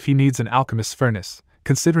wonders if he needs an alchemist's furnace,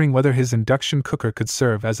 considering whether his induction cooker could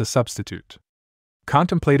serve as a substitute.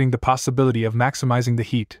 Contemplating the possibility of maximizing the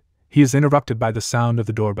heat, he is interrupted by the sound of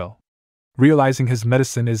the doorbell. Realizing his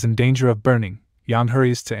medicine is in danger of burning, Yang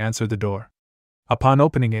hurries to answer the door. Upon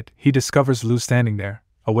opening it, he discovers Lu standing there,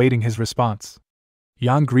 awaiting his response.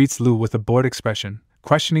 Yang greets Lu with a bored expression,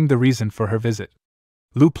 questioning the reason for her visit.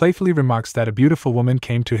 Lu playfully remarks that a beautiful woman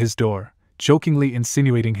came to his door, jokingly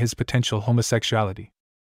insinuating his potential homosexuality.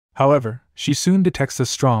 However, she soon detects a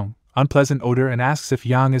strong, unpleasant odor and asks if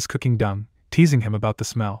Yang is cooking dung, teasing him about the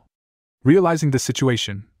smell. Realizing the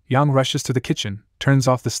situation, Yang rushes to the kitchen, turns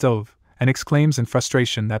off the stove, and exclaims in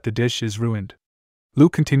frustration that the dish is ruined. Lu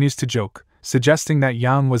continues to joke, suggesting that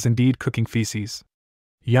Yang was indeed cooking feces.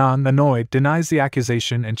 Yang, annoyed, denies the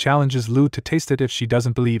accusation and challenges Lu to taste it if she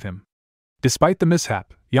doesn't believe him. Despite the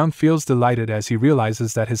mishap, Yang feels delighted as he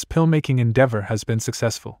realizes that his pill-making endeavor has been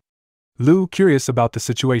successful. Lu, curious about the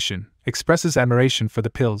situation, expresses admiration for the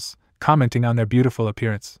pills, commenting on their beautiful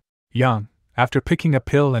appearance. Yang, after picking a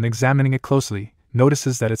pill and examining it closely,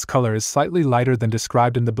 notices that its color is slightly lighter than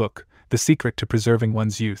described in the book, The Secret to Preserving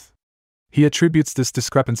One's Youth. He attributes this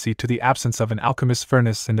discrepancy to the absence of an alchemist's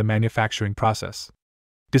furnace in the manufacturing process.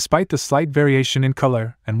 Despite the slight variation in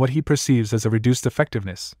color and what he perceives as a reduced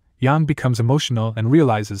effectiveness, Yang becomes emotional and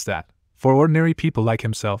realizes that, for ordinary people like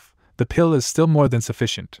himself, the pill is still more than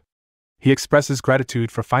sufficient. He expresses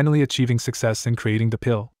gratitude for finally achieving success in creating the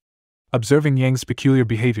pill. Observing Yang's peculiar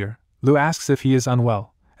behavior, Lu asks if he is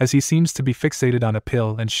unwell, as he seems to be fixated on a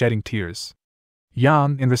pill and shedding tears.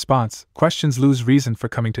 Yang, in response, questions Lu's reason for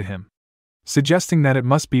coming to him, suggesting that it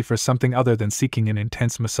must be for something other than seeking an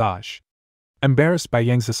intense massage. Embarrassed by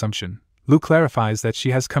Yang's assumption, Lu clarifies that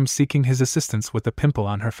she has come seeking his assistance with a pimple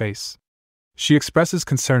on her face. She expresses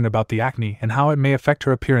concern about the acne and how it may affect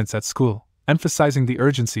her appearance at school, emphasizing the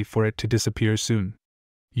urgency for it to disappear soon.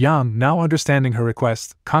 Yang, now understanding her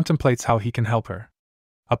request, contemplates how he can help her.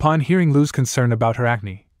 Upon hearing Lu's concern about her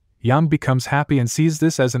acne, Yang becomes happy and sees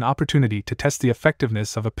this as an opportunity to test the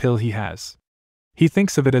effectiveness of a pill he has. He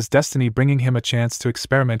thinks of it as destiny bringing him a chance to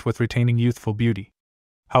experiment with retaining youthful beauty.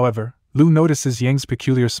 However, Lu notices Yang's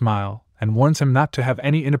peculiar smile and warns him not to have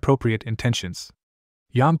any inappropriate intentions.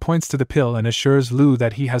 Yang points to the pill and assures Lu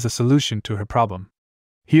that he has a solution to her problem.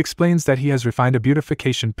 He explains that he has refined a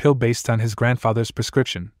beautification pill based on his grandfather's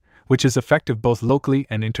prescription, which is effective both locally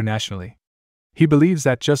and internationally. He believes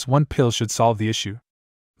that just one pill should solve the issue.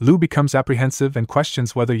 Lu becomes apprehensive and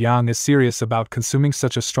questions whether Yang is serious about consuming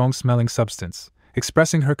such a strong-smelling substance,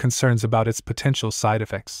 expressing her concerns about its potential side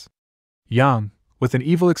effects. Yang, with an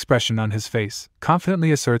evil expression on his face,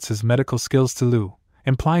 confidently asserts his medical skills to Lu,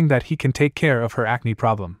 implying that he can take care of her acne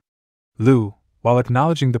problem. Lu, while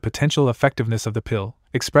acknowledging the potential effectiveness of the pill,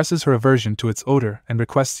 expresses her aversion to its odor and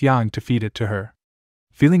requests Yang to feed it to her.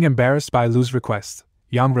 Feeling embarrassed by Lu's request,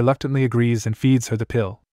 Yang reluctantly agrees and feeds her the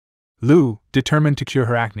pill. Lu, determined to cure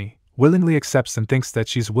her acne, willingly accepts and thinks that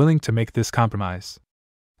she's willing to make this compromise.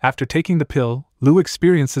 After taking the pill, Lu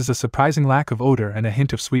experiences a surprising lack of odor and a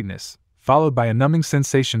hint of sweetness, followed by a numbing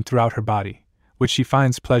sensation throughout her body, which she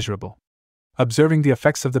finds pleasurable. Observing the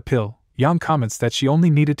effects of the pill, Yang comments that she only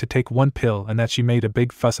needed to take one pill and that she made a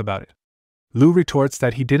big fuss about it. Lu retorts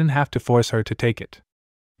that he didn't have to force her to take it.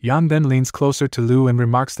 Yang then leans closer to Lu and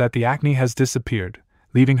remarks that the acne has disappeared,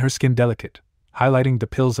 leaving her skin delicate, highlighting the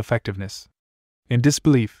pill's effectiveness. In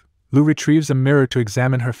disbelief, Lu retrieves a mirror to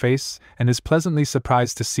examine her face and is pleasantly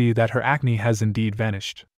surprised to see that her acne has indeed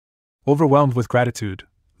vanished. Overwhelmed with gratitude,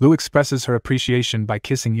 Lu expresses her appreciation by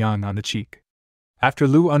kissing Yang on the cheek. After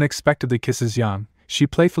Lu unexpectedly kisses Yang, she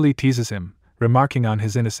playfully teases him, remarking on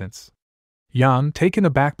his innocence. Yang, taken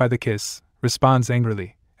aback by the kiss, responds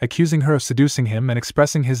angrily, accusing her of seducing him and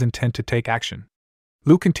expressing his intent to take action.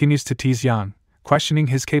 Lu continues to tease Yang, questioning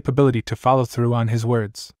his capability to follow through on his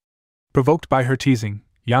words. Provoked by her teasing,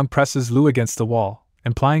 Yang presses Lu against the wall,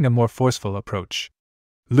 implying a more forceful approach.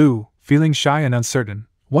 Lu, feeling shy and uncertain,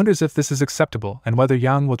 wonders if this is acceptable and whether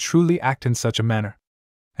Yang will truly act in such a manner.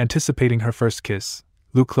 Anticipating her first kiss,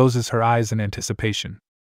 Lu closes her eyes in anticipation.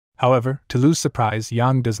 However, to Lu's surprise,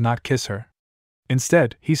 Yang does not kiss her.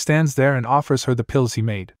 Instead, he stands there and offers her the pills he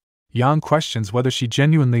made. Yang questions whether she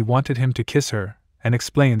genuinely wanted him to kiss her, and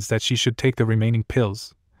explains that she should take the remaining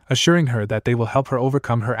pills, assuring her that they will help her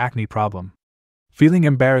overcome her acne problem. Feeling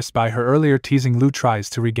embarrassed by her earlier teasing, Lu tries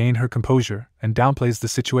to regain her composure and downplays the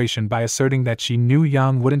situation by asserting that she knew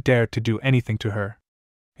Yang wouldn't dare to do anything to her.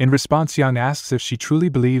 In response, Yang asks if she truly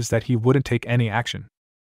believes that he wouldn't take any action.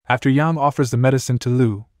 After Yang offers the medicine to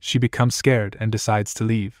Lu, she becomes scared and decides to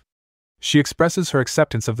leave. She expresses her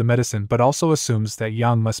acceptance of the medicine but also assumes that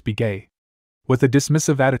Yang must be gay. With a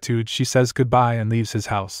dismissive attitude, she says goodbye and leaves his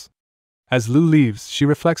house. As Lu leaves, she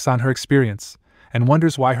reflects on her experience and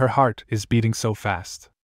wonders why her heart is beating so fast.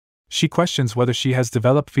 She questions whether she has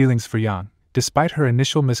developed feelings for Yang, despite her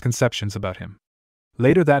initial misconceptions about him.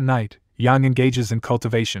 Later that night, Yang engages in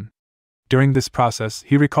cultivation. During this process,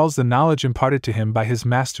 he recalls the knowledge imparted to him by his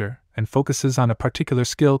master and focuses on a particular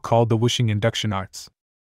skill called the whooshing induction arts.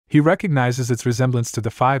 He recognizes its resemblance to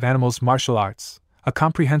the 5 animals martial arts, a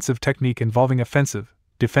comprehensive technique involving offensive,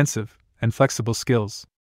 defensive, and flexible skills.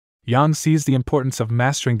 Yang sees the importance of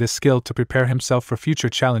mastering this skill to prepare himself for future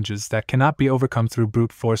challenges that cannot be overcome through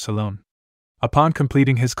brute force alone. Upon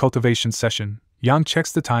completing his cultivation session, Yang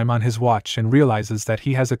checks the time on his watch and realizes that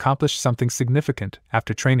he has accomplished something significant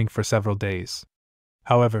after training for several days.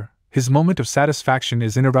 However, his moment of satisfaction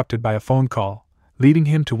is interrupted by a phone call, leading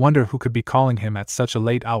him to wonder who could be calling him at such a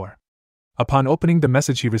late hour. Upon opening the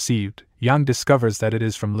message he received, Yang discovers that it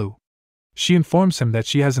is from Lu. She informs him that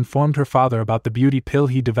she has informed her father about the beauty pill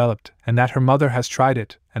he developed and that her mother has tried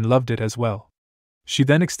it and loved it as well. She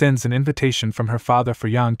then extends an invitation from her father for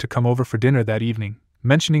Yang to come over for dinner that evening,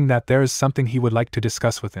 mentioning that there is something he would like to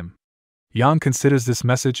discuss with him. Yang considers this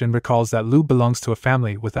message and recalls that Lu belongs to a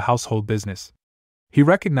family with a household business. He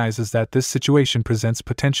recognizes that this situation presents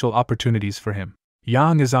potential opportunities for him.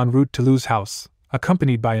 Yang is en route to Lu's house,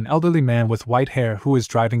 accompanied by an elderly man with white hair who is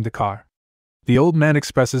driving the car. The old man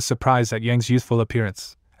expresses surprise at Yang's youthful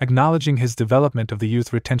appearance, acknowledging his development of the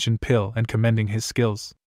youth retention pill and commending his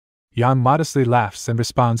skills. Yang modestly laughs and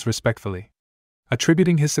responds respectfully,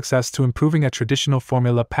 attributing his success to improving a traditional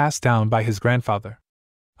formula passed down by his grandfather.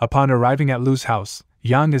 Upon arriving at Lu's house,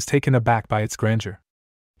 Yang is taken aback by its grandeur.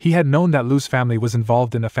 He had known that Lu's family was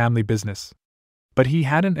involved in a family business, but he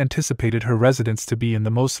hadn't anticipated her residence to be in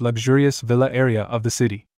the most luxurious villa area of the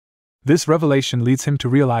city. This revelation leads him to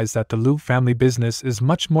realize that the Lu family business is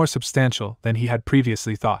much more substantial than he had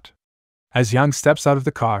previously thought. As Yang steps out of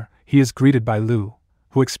the car, he is greeted by Lu,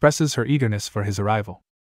 who expresses her eagerness for his arrival.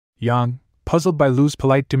 Yang, puzzled by Lu's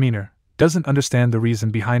polite demeanor, doesn't understand the reason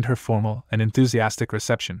behind her formal and enthusiastic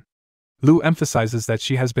reception. Lu emphasizes that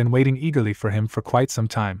she has been waiting eagerly for him for quite some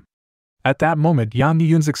time. At that moment,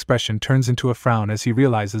 Yiyun's expression turns into a frown as he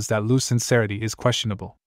realizes that Lu's sincerity is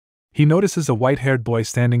questionable. He notices a white-haired boy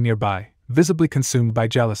standing nearby, visibly consumed by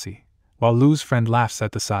jealousy, while Lu's friend laughs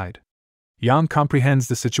at the side. Yang comprehends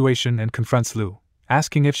the situation and confronts Lu,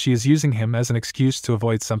 asking if she is using him as an excuse to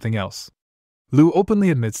avoid something else. Lu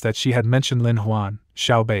openly admits that she had mentioned Lin Huan,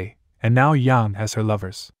 Xiao Bei, and now Yang as her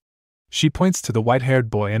lovers. She points to the white-haired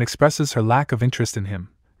boy and expresses her lack of interest in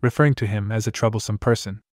him, referring to him as a troublesome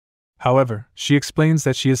person. However, she explains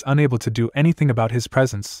that she is unable to do anything about his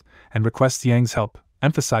presence and requests Yang's help,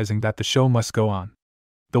 emphasizing that the show must go on.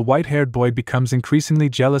 The white-haired boy becomes increasingly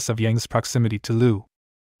jealous of Yang's proximity to Lu.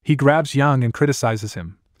 He grabs Yang and criticizes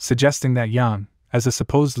him, suggesting that Yang, as a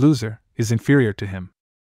supposed loser, is inferior to him.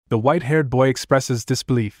 The white-haired boy expresses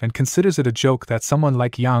disbelief and considers it a joke that someone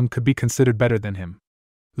like Yang could be considered better than him.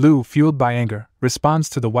 Lu, fueled by anger, responds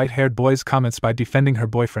to the white-haired boy's comments by defending her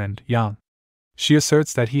boyfriend, Yang. She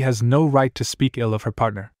asserts that he has no right to speak ill of her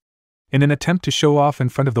partner. In an attempt to show off in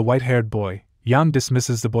front of the white-haired boy, Yang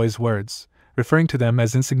dismisses the boy's words, referring to them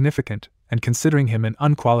as insignificant and considering him an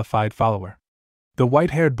unqualified follower. The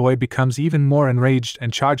white-haired boy becomes even more enraged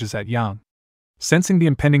and charges at Yang. Sensing the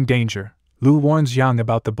impending danger, Lu warns Yang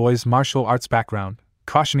about the boy's martial arts background,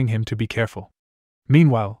 cautioning him to be careful.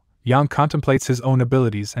 Meanwhile, Yang contemplates his own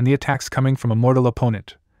abilities and the attacks coming from a mortal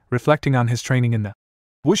opponent, reflecting on his training in the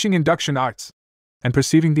whooshing induction arts, and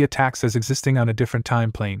perceiving the attacks as existing on a different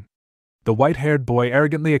time plane. The white-haired boy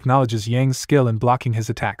arrogantly acknowledges Yang's skill in blocking his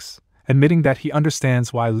attacks, admitting that he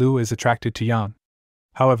understands why Lu is attracted to Yang.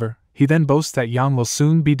 However, he then boasts that Yang will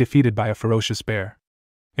soon be defeated by a ferocious bear.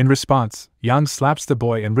 In response, Yang slaps the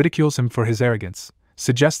boy and ridicules him for his arrogance,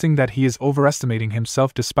 suggesting that he is overestimating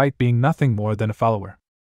himself despite being nothing more than a follower.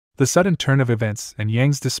 The sudden turn of events and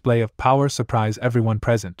Yang's display of power surprise everyone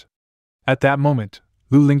present. At that moment,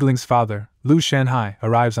 Lu Lingling's father, Lu Shanhai,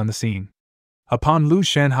 arrives on the scene. Upon Lu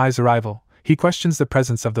Shanhai's arrival, he questions the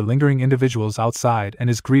presence of the lingering individuals outside and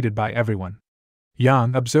is greeted by everyone.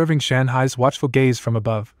 Yang, observing Shanhai's watchful gaze from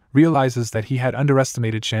above, realizes that he had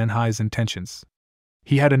underestimated Shanhai's intentions.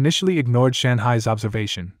 He had initially ignored Shanhai's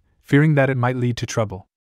observation, fearing that it might lead to trouble.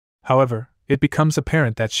 However, it becomes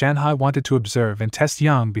apparent that Shanhai wanted to observe and test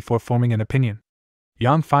Yang before forming an opinion.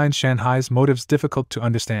 Yang finds Shanhai's motives difficult to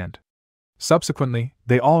understand. Subsequently,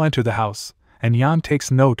 they all enter the house, and Yang takes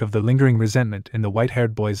note of the lingering resentment in the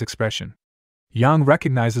white-haired boy's expression. Yang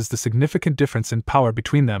recognizes the significant difference in power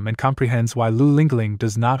between them and comprehends why Lu Lingling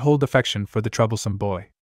does not hold affection for the troublesome boy.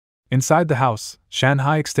 Inside the house,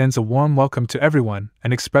 Shanhai extends a warm welcome to everyone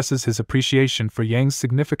and expresses his appreciation for Yang's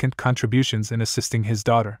significant contributions in assisting his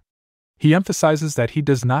daughter. He emphasizes that he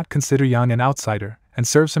does not consider Yang an outsider and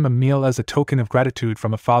serves him a meal as a token of gratitude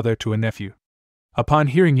from a father to a nephew. Upon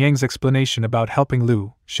hearing Yang's explanation about helping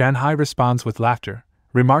Lu, Shanhai responds with laughter,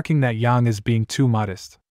 remarking that Yang is being too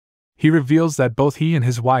modest. He reveals that both he and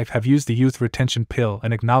his wife have used the youth retention pill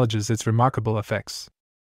and acknowledges its remarkable effects.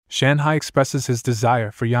 Shanhai expresses his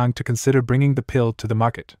desire for Yang to consider bringing the pill to the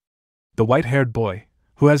market. The white-haired boy,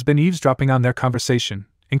 who has been eavesdropping on their conversation,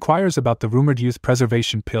 inquires about the rumored youth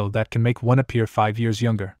preservation pill that can make one appear 5 years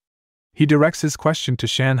younger. He directs his question to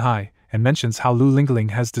Shanhai and mentions how Lu Lingling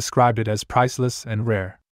has described it as priceless and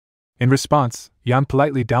rare. In response, Yang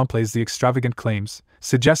politely downplays the extravagant claims,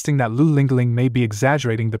 suggesting that Lu Lingling may be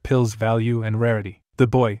exaggerating the pill's value and rarity. The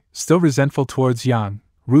boy, still resentful towards Yang,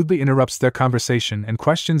 rudely interrupts their conversation and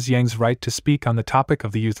questions Yang's right to speak on the topic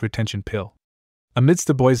of the youth retention pill. Amidst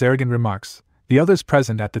the boy's arrogant remarks, the others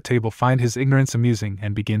present at the table find his ignorance amusing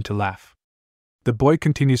and begin to laugh. The boy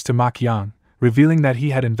continues to mock Yang, revealing that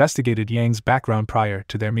he had investigated Yang's background prior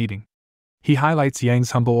to their meeting. He highlights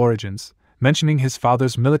Yang's humble origins, mentioning his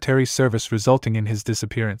father's military service resulting in his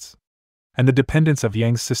disappearance, and the dependence of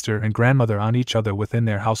Yang's sister and grandmother on each other within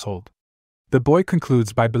their household. The boy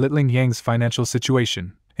concludes by belittling Yang's financial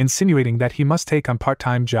situation, insinuating that he must take on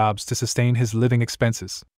part-time jobs to sustain his living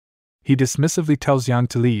expenses. He dismissively tells Yang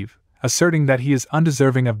to leave, asserting that he is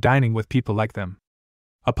undeserving of dining with people like them.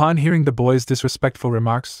 Upon hearing the boy's disrespectful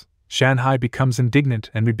remarks, Shanhai becomes indignant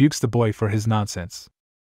and rebukes the boy for his nonsense.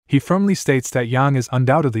 He firmly states that Yang is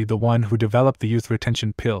undoubtedly the one who developed the youth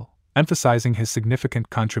retention pill, emphasizing his significant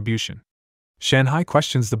contribution. Shanhai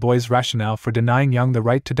questions the boy's rationale for denying Yang the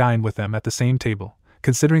right to dine with them at the same table,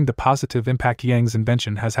 considering the positive impact Yang's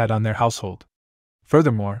invention has had on their household.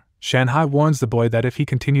 Furthermore, Shanhai warns the boy that if he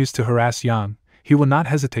continues to harass Yang, he will not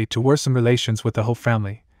hesitate to worsen relations with the whole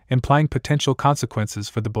family, implying potential consequences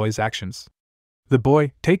for the boy's actions. The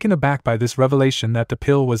boy, taken aback by this revelation that the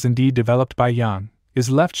pill was indeed developed by Yang,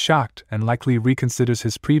 is left shocked and likely reconsiders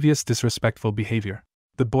his previous disrespectful behavior.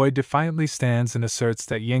 The boy defiantly stands and asserts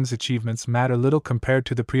that Yang's achievements matter little compared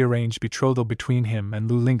to the prearranged betrothal between him and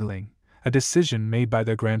Lu Lingling, a decision made by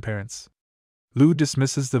their grandparents. Lu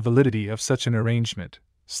dismisses the validity of such an arrangement,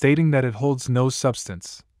 stating that it holds no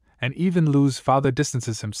substance, and even Lu's father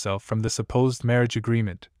distances himself from the supposed marriage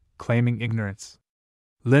agreement, claiming ignorance.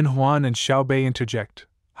 Lin Huan and Xiao Bei interject,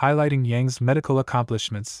 highlighting Yang's medical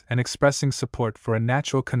accomplishments and expressing support for a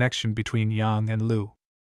natural connection between Yang and Lu.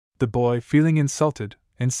 The boy, feeling insulted,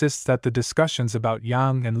 insists that the discussions about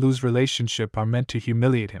Yang and Lu's relationship are meant to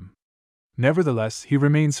humiliate him. Nevertheless, he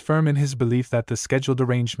remains firm in his belief that the scheduled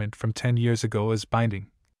arrangement from 10 years ago is binding.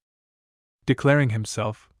 Declaring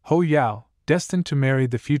himself, Ho Yao, destined to marry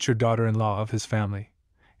the future daughter-in-law of his family.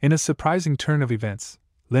 In a surprising turn of events,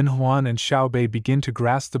 Lin Huan and Xiao Bei begin to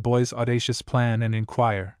grasp the boy's audacious plan and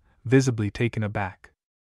inquire, visibly taken aback.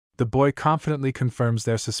 The boy confidently confirms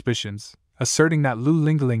their suspicions, asserting that Lu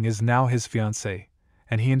Lingling is now his fiancée,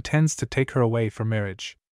 and he intends to take her away for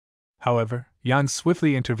marriage. However, Yang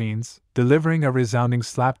swiftly intervenes, delivering a resounding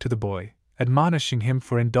slap to the boy, admonishing him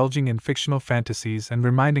for indulging in fictional fantasies and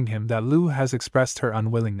reminding him that Lu has expressed her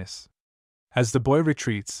unwillingness. As the boy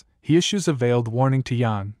retreats, he issues a veiled warning to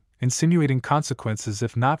Yang, insinuating consequences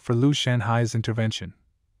if not for Lu Shanhai's intervention.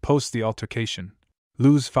 Post the altercation,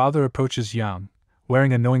 Lu's father approaches Yang,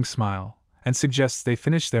 wearing a knowing smile, and suggests they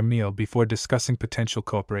finish their meal before discussing potential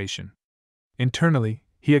cooperation. Internally,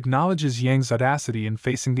 he acknowledges Yang's audacity in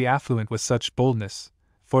facing the affluent with such boldness,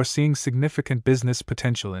 foreseeing significant business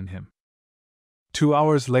potential in him. 2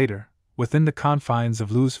 hours later, within the confines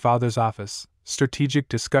of Lu's father's office, strategic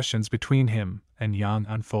discussions between him and Yang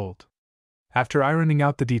unfold. After ironing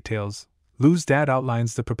out the details, Lu's dad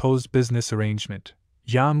outlines the proposed business arrangement.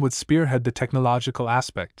 Yang would spearhead the technological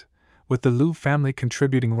aspect, with the Lu family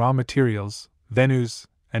contributing raw materials, venues,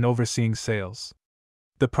 and overseeing sales.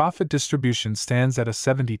 The profit distribution stands at a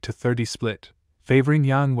 70-30 split, favoring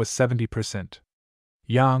Yang with 70%.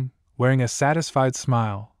 Yang, wearing a satisfied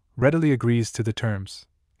smile, readily agrees to the terms.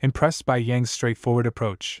 Impressed by Yang's straightforward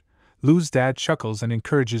approach, Lu's dad chuckles and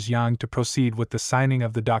encourages Yang to proceed with the signing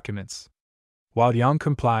of the documents. While Yang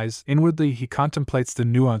complies, inwardly he contemplates the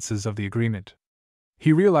nuances of the agreement.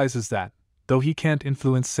 He realizes that, though he can't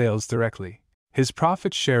influence sales directly, his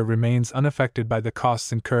profit share remains unaffected by the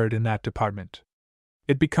costs incurred in that department.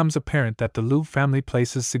 It becomes apparent that the Lu family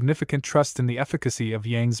places significant trust in the efficacy of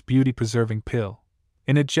Yang's beauty-preserving pill.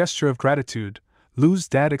 In a gesture of gratitude, Lu's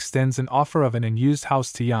dad extends an offer of an unused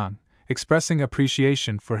house to Yang, expressing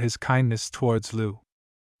appreciation for his kindness towards Lu.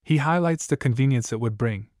 He highlights the convenience it would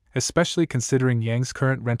bring, especially considering Yang's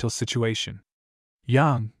current rental situation.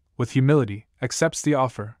 Yang, with humility, accepts the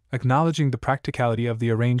offer, acknowledging the practicality of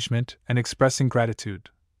the arrangement and expressing gratitude.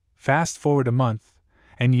 Fast forward a month,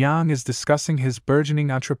 and Yang is discussing his burgeoning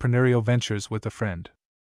entrepreneurial ventures with a friend.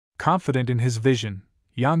 Confident in his vision,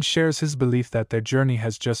 Yang shares his belief that their journey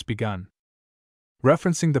has just begun.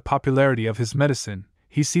 Referencing the popularity of his medicine,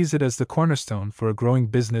 he sees it as the cornerstone for a growing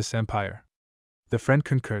business empire. The friend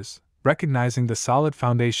concurs, recognizing the solid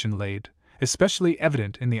foundation laid, especially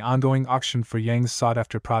evident in the ongoing auction for Yang's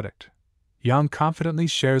sought-after product. Yang confidently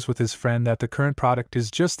shares with his friend that the current product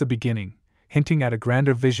is just the beginning, hinting at a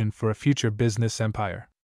grander vision for a future business empire.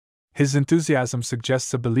 His enthusiasm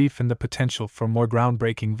suggests a belief in the potential for more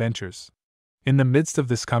groundbreaking ventures. In the midst of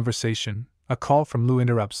this conversation, a call from Lu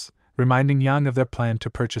interrupts, reminding Yang of their plan to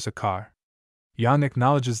purchase a car. Yang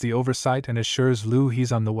acknowledges the oversight and assures Lu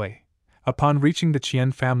he's on the way. Upon reaching the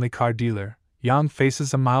Qian family car dealer, Yang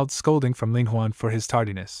faces a mild scolding from Linghuan for his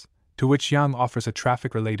tardiness, to which Yang offers a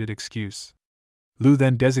traffic-related excuse. Lu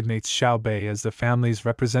then designates Xiao Bei as the family's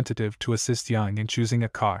representative to assist Yang in choosing a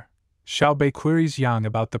car. Xiao Bei queries Yang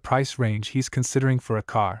about the price range he's considering for a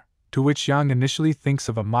car, to which Yang initially thinks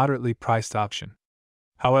of a moderately priced option.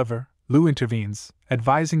 However, Lu intervenes,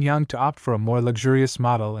 advising Yang to opt for a more luxurious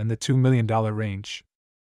model in the $2 million range.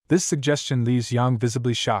 This suggestion leaves Yang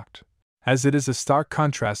visibly shocked, as it is a stark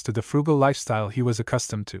contrast to the frugal lifestyle he was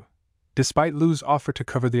accustomed to. Despite Lu's offer to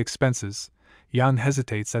cover the expenses, Yang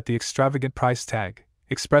hesitates at the extravagant price tag,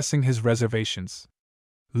 expressing his reservations.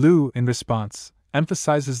 Lu, in response,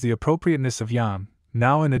 emphasizes the appropriateness of Yang,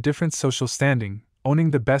 now in a different social standing,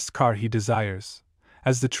 owning the best car he desires.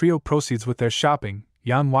 As the trio proceeds with their shopping,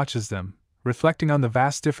 Yang watches them, reflecting on the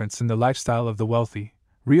vast difference in the lifestyle of the wealthy,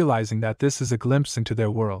 realizing that this is a glimpse into their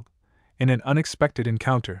world. In an unexpected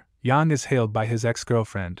encounter, Yang is hailed by his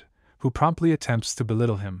ex-girlfriend, who promptly attempts to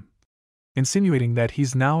belittle him, insinuating that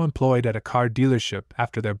he's now employed at a car dealership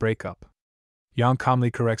after their breakup. Yang calmly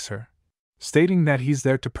corrects her, stating that he's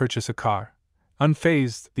there to purchase a car.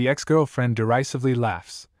 Unfazed, the ex-girlfriend derisively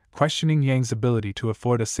laughs, questioning Yang's ability to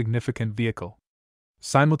afford a significant vehicle.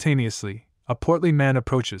 Simultaneously, a portly man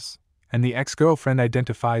approaches, and the ex-girlfriend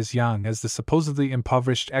identifies Yang as the supposedly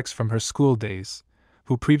impoverished ex from her school days,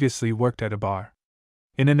 who previously worked at a bar.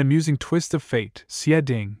 In an amusing twist of fate, Xie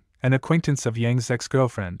Ding, an acquaintance of Yang's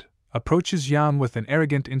ex-girlfriend, approaches Yang with an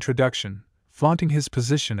arrogant introduction, flaunting his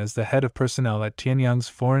position as the head of personnel at Tianyang's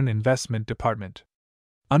foreign investment department.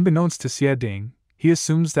 Unbeknownst to Xie Ding, he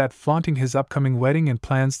assumes that flaunting his upcoming wedding and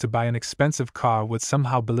plans to buy an expensive car would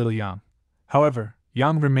somehow belittle Yang. However,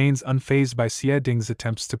 Yang remains unfazed by Xie Ding's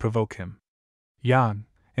attempts to provoke him. Yang,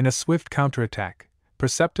 in a swift counterattack,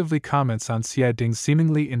 perceptively comments on Xie Ding's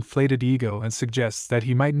seemingly inflated ego and suggests that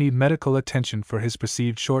he might need medical attention for his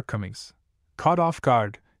perceived shortcomings. Caught off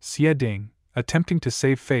guard, Xie Ding, attempting to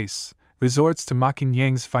save face, resorts to mocking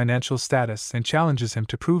Yang's financial status and challenges him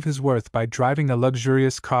to prove his worth by driving a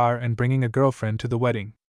luxurious car and bringing a girlfriend to the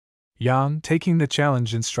wedding. Yang, taking the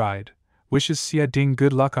challenge in stride, wishes Xia Ding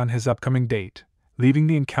good luck on his upcoming date, leaving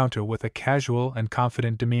the encounter with a casual and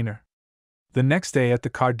confident demeanor. The next day at the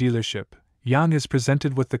car dealership, Yang is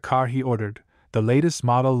presented with the car he ordered, the latest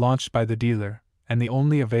model launched by the dealer, and the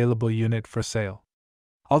only available unit for sale.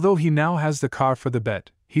 Although he now has the car for the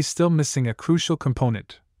bet, he's still missing a crucial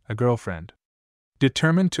component, a girlfriend.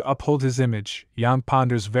 Determined to uphold his image, Yang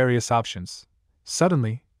ponders various options.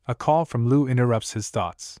 Suddenly, a call from Lu interrupts his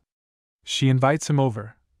thoughts. She invites him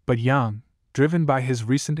over, but Yang, driven by his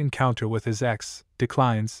recent encounter with his ex,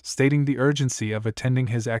 declines, stating the urgency of attending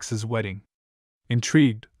his ex's wedding.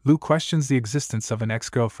 Intrigued, Lu questions the existence of an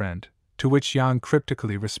ex-girlfriend, to which Yang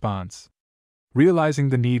cryptically responds. Realizing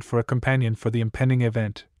the need for a companion for the impending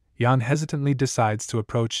event, Yang hesitantly decides to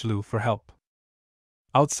approach Lu for help.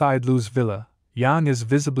 Outside Lu's villa, Yang is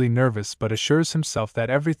visibly nervous but assures himself that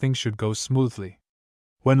everything should go smoothly.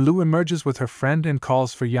 When Lu emerges with her friend and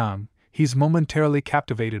calls for Yang, he's momentarily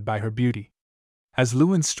captivated by her beauty. As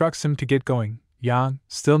Lu instructs him to get going, Yang,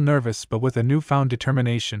 still nervous but with a newfound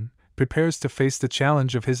determination, prepares to face the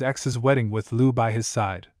challenge of his ex's wedding with Lu by his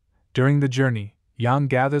side. During the journey, Yang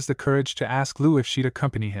gathers the courage to ask Lu if she'd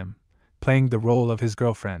accompany him, playing the role of his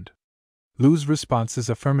girlfriend. Lu's response is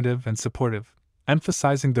affirmative and supportive,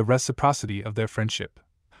 emphasizing the reciprocity of their friendship.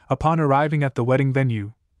 Upon arriving at the wedding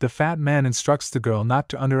venue, the fat man instructs the girl not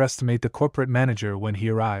to underestimate the corporate manager when he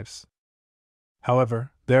arrives.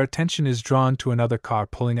 However, their attention is drawn to another car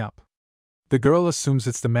pulling up. The girl assumes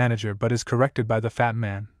it's the manager but is corrected by the fat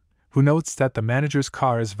man, who notes that the manager's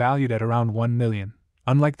car is valued at around $1 million,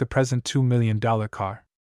 unlike the present $2 million car.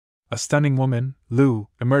 A stunning woman, Lu,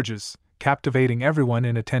 emerges, captivating everyone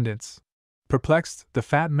in attendance. Perplexed, the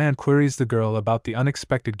fat man queries the girl about the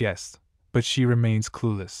unexpected guest, but she remains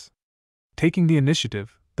clueless. Taking the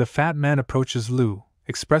initiative, the fat man approaches Lu,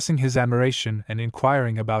 expressing his admiration and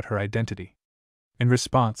inquiring about her identity. In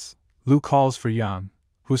response, Lu calls for Yang,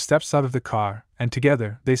 who steps out of the car, and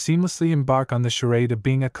together they seamlessly embark on the charade of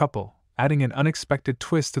being a couple, adding an unexpected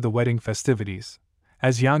twist to the wedding festivities.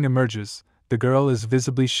 As Yang emerges, the girl is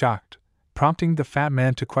visibly shocked, prompting the fat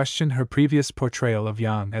man to question her previous portrayal of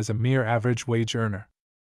Yang as a mere average wage earner.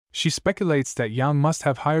 She speculates that Yang must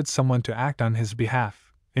have hired someone to act on his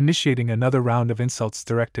behalf, initiating another round of insults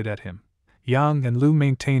directed at him. Yang and Lu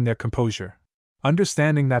maintain their composure,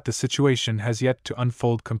 understanding that the situation has yet to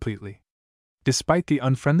unfold completely. Despite the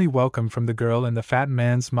unfriendly welcome from the girl and the fat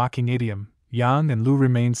man's mocking idiom, Yang and Lu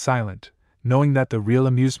remain silent, knowing that the real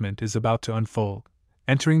amusement is about to unfold.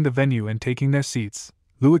 Entering the venue and taking their seats,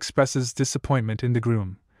 Lu expresses disappointment in the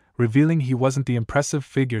groom, revealing he wasn't the impressive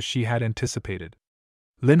figure she had anticipated.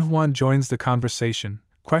 Lin Huan joins the conversation,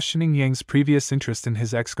 questioning Yang's previous interest in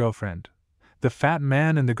his ex-girlfriend. The fat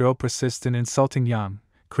man and the girl persist in insulting Yang,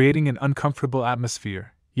 creating an uncomfortable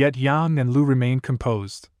atmosphere, yet Yang and Lu remain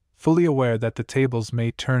composed, fully aware that the tables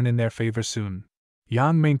may turn in their favor soon.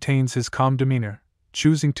 Yang maintains his calm demeanor,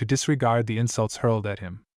 choosing to disregard the insults hurled at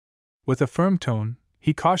him. With a firm tone,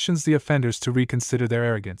 he cautions the offenders to reconsider their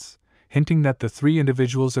arrogance, hinting that the three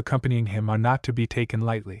individuals accompanying him are not to be taken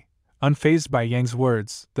lightly. Unfazed by Yang's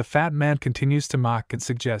words, the fat man continues to mock and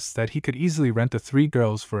suggests that he could easily rent the three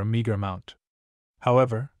girls for a meager amount.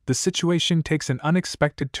 However, the situation takes an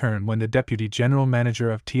unexpected turn when the deputy general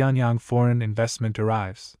manager of Tianyang Foreign Investment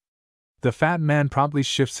arrives. The fat man promptly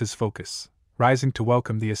shifts his focus, rising to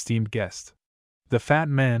welcome the esteemed guest. The fat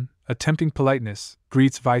man, attempting politeness,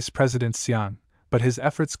 greets Vice President Xiang, but his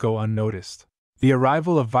efforts go unnoticed. The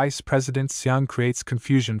arrival of Vice President Xiang creates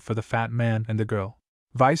confusion for the fat man and the girl.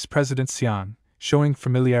 Vice President Xiang, showing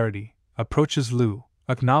familiarity, approaches Lu,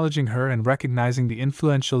 acknowledging her and recognizing the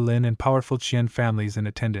influential Lin and powerful Qian families in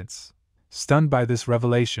attendance. Stunned by this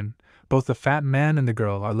revelation, both the fat man and the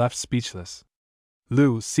girl are left speechless.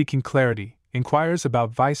 Lu, seeking clarity, inquires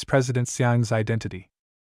about Vice President Xiang's identity.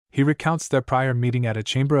 He recounts their prior meeting at a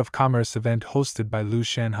Chamber of Commerce event hosted by Lu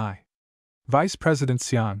Shanhai. Vice President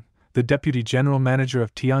Xiang, the Deputy General Manager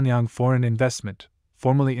of Tianyang Foreign Investment,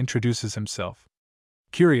 formally introduces himself.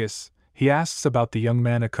 Curious, he asks about the young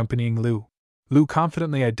man accompanying Lu. Lu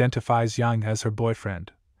confidently identifies Yang as her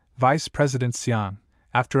boyfriend. Vice President Xiang,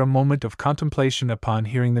 after a moment of contemplation upon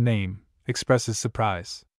hearing the name, expresses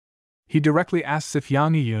surprise. He directly asks if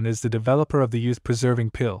Yang Yiyun is the developer of the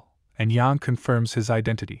youth-preserving pill, and Yang confirms his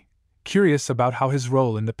identity. Curious about how his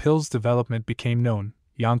role in the pill's development became known,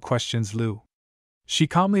 Yang questions Lu. She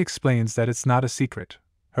calmly explains that it's not a secret.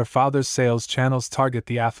 Her father's sales channels target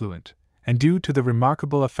the affluent, and due to the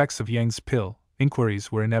remarkable effects of Yang's pill,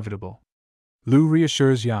 inquiries were inevitable. Lu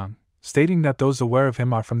reassures Yang, stating that those aware of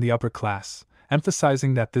him are from the upper class,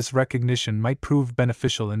 emphasizing that this recognition might prove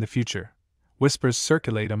beneficial in the future. Whispers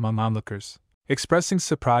circulate among onlookers, expressing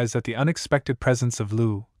surprise at the unexpected presence of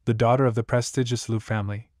Lu, the daughter of the prestigious Lu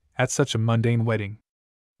family, at such a mundane wedding.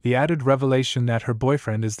 The added revelation that her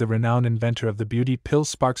boyfriend is the renowned inventor of the beauty pill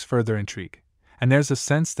sparks further intrigue, and there's a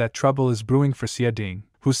sense that trouble is brewing for Xie Ding,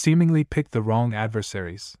 who seemingly picked the wrong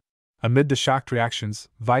adversaries. Amid the shocked reactions,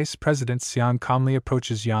 Vice President Xiang calmly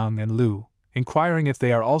approaches Yang and Lu, inquiring if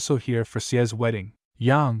they are also here for Xie's wedding.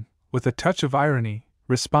 Yang, with a touch of irony,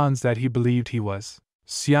 responds that he believed he was.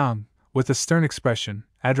 Xiang, with a stern expression,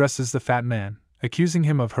 addresses the fat man, accusing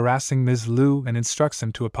him of harassing Ms. Lu and instructs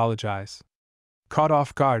him to apologize. Caught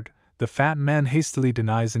off guard, the fat man hastily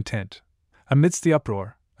denies intent. Amidst the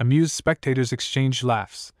uproar, amused spectators exchange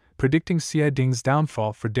laughs, predicting Xie Ding's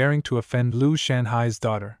downfall for daring to offend Lu Shanhai's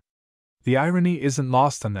daughter. The irony isn't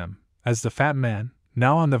lost on them, as the fat man,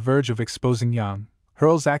 now on the verge of exposing Yang,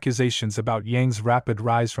 hurls accusations about Yang's rapid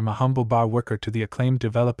rise from a humble bar worker to the acclaimed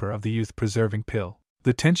developer of the youth-preserving pill.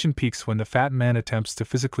 The tension peaks when the fat man attempts to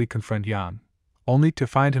physically confront Yang, only to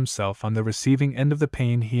find himself on the receiving end of the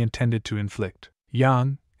pain he intended to inflict.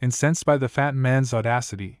 Yang, incensed by the fat man's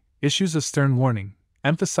audacity, issues a stern warning,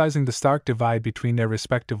 emphasizing the stark divide between their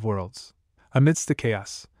respective worlds. Amidst the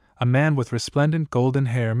chaos, a man with resplendent golden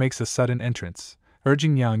hair makes a sudden entrance,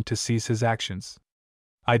 urging Yang to cease his actions.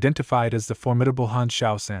 Identified as the formidable Han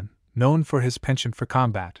Shaosan, known for his penchant for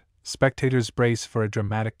combat, spectators brace for a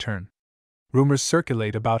dramatic turn. Rumors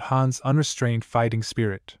circulate about Han's unrestrained fighting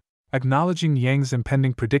spirit. Acknowledging Yang's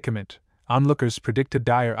impending predicament, onlookers predict a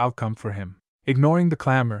dire outcome for him. Ignoring the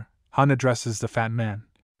clamor, Han addresses the fat man,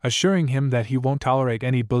 assuring him that he won't tolerate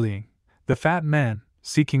any bullying. The fat man,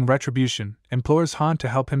 seeking retribution, implores Han to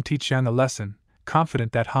help him teach Yang a lesson,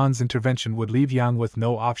 confident that Han's intervention would leave Yang with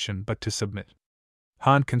no option but to submit.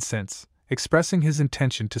 Han consents, expressing his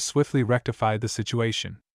intention to swiftly rectify the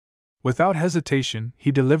situation. Without hesitation,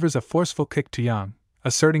 he delivers a forceful kick to Yang,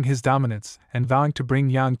 asserting his dominance and vowing to bring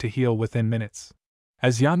Yang to heel within minutes.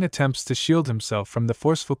 As Yang attempts to shield himself from the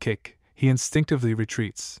forceful kick, he instinctively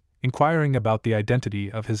retreats, inquiring about the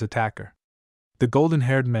identity of his attacker. The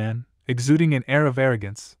golden-haired man, exuding an air of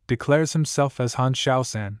arrogance, declares himself as Han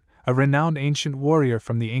Shaosan, a renowned ancient warrior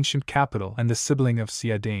from the ancient capital and the sibling of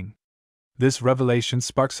Xie Ding. This revelation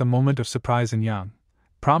sparks a moment of surprise in Yang,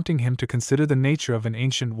 prompting him to consider the nature of an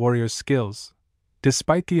ancient warrior's skills.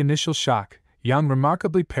 Despite the initial shock, Yang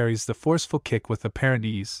remarkably parries the forceful kick with apparent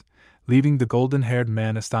ease, leaving the golden-haired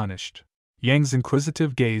man astonished. Yang's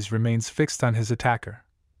inquisitive gaze remains fixed on his attacker,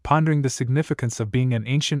 pondering the significance of being an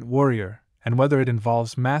ancient warrior and whether it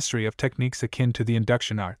involves mastery of techniques akin to the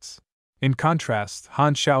induction arts. In contrast,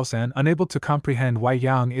 Han Shaosan, unable to comprehend why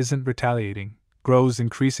Yang isn't retaliating, grows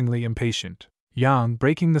increasingly impatient. Yang,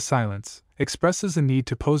 breaking the silence, expresses a need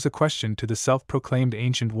to pose a question to the self-proclaimed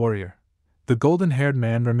ancient warrior. The golden-haired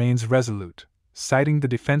man remains resolute, citing the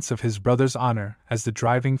defense of his brother's honor as the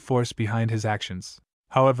driving force behind his actions.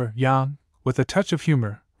 However, Yang, with a touch of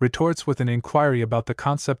humor, retorts with an inquiry about the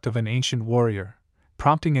concept of an ancient warrior,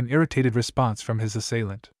 prompting an irritated response from his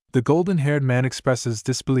assailant. The golden-haired man expresses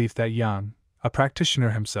disbelief that Yang, a practitioner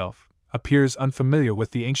himself, appears unfamiliar with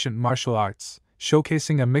the ancient martial arts,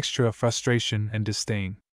 showcasing a mixture of frustration and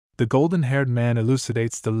disdain. The golden-haired man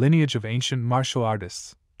elucidates the lineage of ancient martial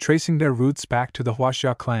artists, tracing their roots back to the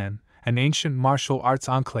Huaxia clan, an ancient martial arts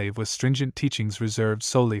enclave with stringent teachings reserved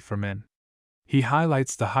solely for men. He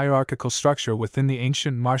highlights the hierarchical structure within the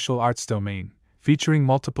ancient martial arts domain, featuring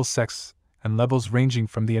multiple sects and levels ranging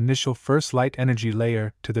from the initial first light energy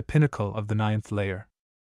layer to the pinnacle of the 9th layer.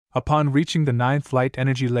 Upon reaching the 9th light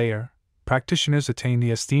energy layer, practitioners attain the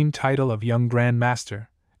esteemed title of Young Grand Master,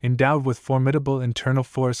 endowed with formidable internal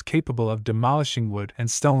force capable of demolishing wood and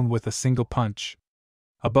stone with a single punch.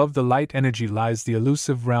 Above the light energy lies the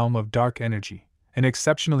elusive realm of dark energy, an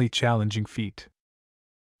exceptionally challenging feat.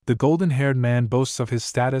 The golden-haired man boasts of his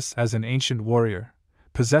status as an ancient warrior,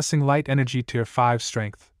 possessing light energy tier 5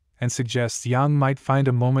 strength, and suggests Yang might find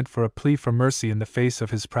a moment for a plea for mercy in the face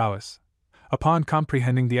of his prowess. Upon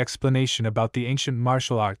comprehending the explanation about the ancient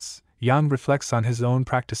martial arts, Yang reflects on his own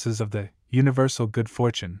practices of the universal good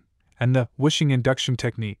fortune and the wishing induction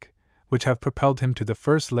technique, which have propelled him to the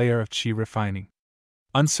first layer of qi refining.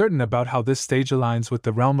 Uncertain about how this stage aligns with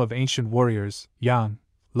the realm of ancient warriors, Yang,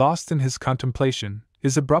 lost in his contemplation,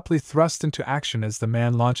 is abruptly thrust into action as the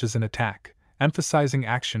man launches an attack, emphasizing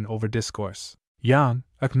action over discourse. Yang,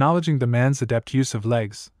 acknowledging the man's adept use of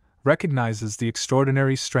legs, recognizes the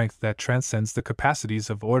extraordinary strength that transcends the capacities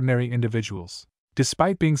of ordinary individuals.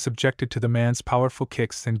 Despite being subjected to the man's powerful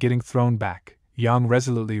kicks and getting thrown back, Yang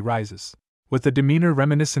resolutely rises. With a demeanor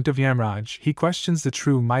reminiscent of Yamraj, he questions the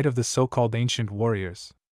true might of the so-called ancient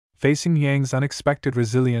warriors. Facing Yang's unexpected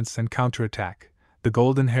resilience and counterattack, the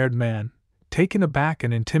golden-haired man, taken aback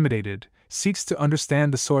and intimidated, seeks to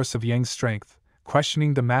understand the source of Yang's strength,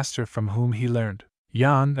 questioning the master from whom he learned.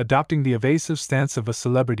 Yan, adopting the evasive stance of a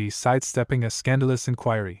celebrity sidestepping a scandalous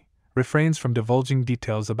inquiry, refrains from divulging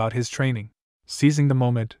details about his training. Seizing the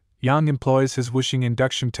moment, Yang employs his whooshing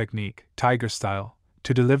induction technique, tiger style,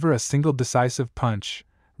 to deliver a single decisive punch,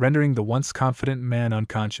 rendering the once confident man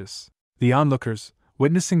unconscious. The onlookers,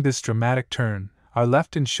 witnessing this dramatic turn, are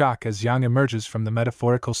left in shock as Yang emerges from the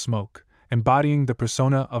metaphorical smoke, embodying the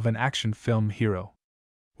persona of an action film hero.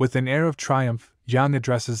 With an air of triumph, Yang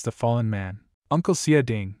addresses the fallen man, Uncle Xie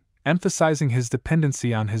Ding, emphasizing his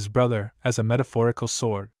dependency on his brother as a metaphorical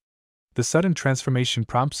sword. The sudden transformation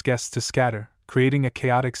prompts guests to scatter, creating a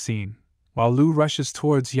chaotic scene, while Lu rushes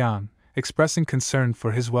towards Yang, expressing concern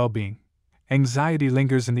for his well-being. Anxiety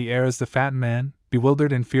lingers in the air as the fat man,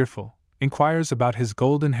 bewildered and fearful, inquires about his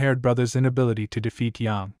golden-haired brother's inability to defeat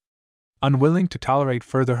Yang. Unwilling to tolerate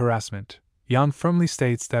further harassment, Yang firmly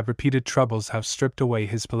states that repeated troubles have stripped away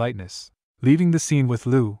his politeness. Leaving the scene with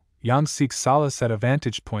Lu, Yang seeks solace at a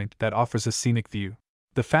vantage point that offers a scenic view.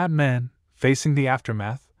 The fat man, facing the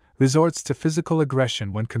aftermath, resorts to physical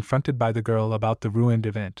aggression when confronted by the girl about the ruined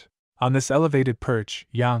event. On this elevated perch,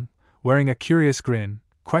 Yang, wearing a curious grin,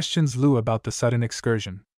 questions Lu about the sudden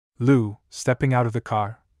excursion. Lu, stepping out of the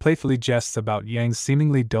car, playfully jests about Yang's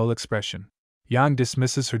seemingly dull expression. Yang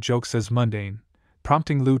dismisses her jokes as mundane,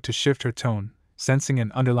 prompting Lu to shift her tone, sensing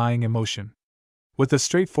an underlying emotion. With a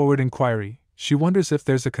straightforward inquiry, she wonders if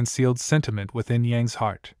there's a concealed sentiment within Yang's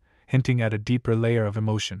heart, hinting at a deeper layer of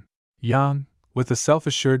emotion. Yang, with a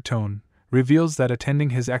self-assured tone, reveals that attending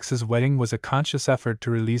his ex's wedding was a conscious effort to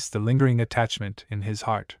release the lingering attachment in his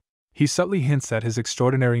heart. He subtly hints at his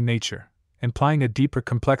extraordinary nature, implying a deeper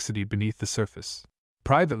complexity beneath the surface.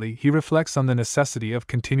 Privately, he reflects on the necessity of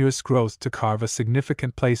continuous growth to carve a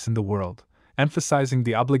significant place in the world, emphasizing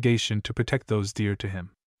the obligation to protect those dear to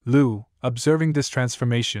him. Lu, observing this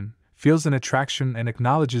transformation, feels an attraction and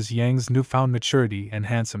acknowledges Yang's newfound maturity and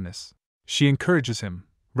handsomeness. She encourages him,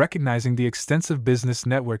 recognizing the extensive business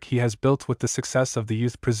network he has built with the success of the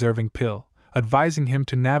youth-preserving pill, advising him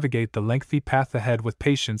to navigate the lengthy path ahead with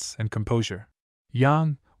patience and composure.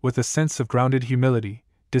 Yang, with a sense of grounded humility,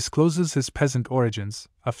 discloses his peasant origins,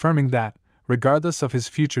 affirming that, regardless of his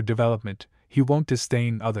future development, he won't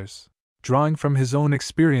disdain others. Drawing from his own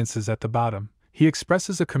experiences at the bottom, he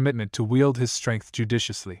expresses a commitment to wield his strength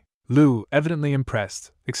judiciously. Lu, evidently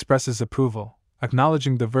impressed, expresses approval,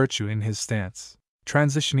 acknowledging the virtue in his stance.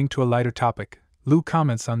 Transitioning to a lighter topic, Lu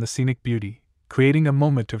comments on the scenic beauty, creating a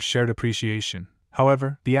moment of shared appreciation.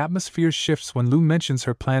 However, the atmosphere shifts when Lu mentions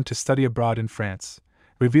her plan to study abroad in France,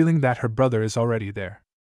 revealing that her brother is already there.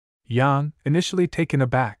 Yang, initially taken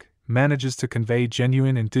aback, manages to convey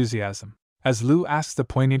genuine enthusiasm. As Lu asks the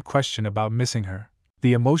poignant question about missing her,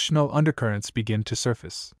 the emotional undercurrents begin to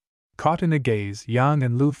surface. Caught in a gaze, Yang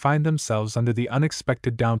and Lu find themselves under the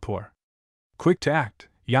unexpected downpour. Quick to act,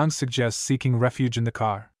 Yang suggests seeking refuge in the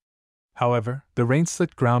car. However, the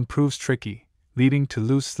rain-slicked ground proves tricky, leading to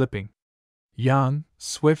Lu slipping. Yang,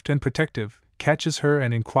 swift and protective, catches her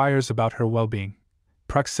and inquires about her well-being.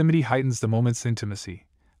 Proximity heightens the moment's intimacy,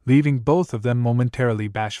 leaving both of them momentarily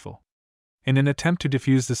bashful. In an attempt to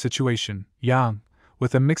defuse the situation, Yang,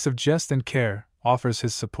 with a mix of jest and care, offers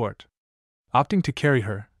his support. Opting to carry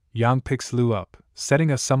her, Yang picks Lu up, setting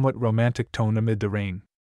a somewhat romantic tone amid the rain.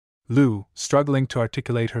 Lu, struggling to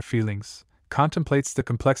articulate her feelings, contemplates the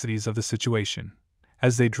complexities of the situation.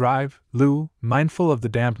 As they drive, Lu, mindful of the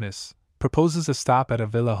dampness, proposes a stop at a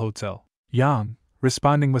villa hotel. Yang,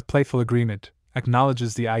 responding with playful agreement,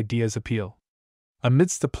 acknowledges the idea's appeal.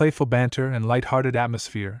 Amidst the playful banter and light-hearted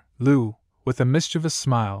atmosphere, Lu, with a mischievous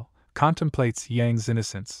smile, contemplates Yang's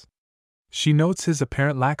innocence. She notes his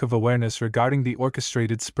apparent lack of awareness regarding the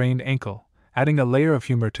orchestrated sprained ankle, adding a layer of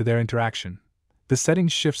humor to their interaction. The setting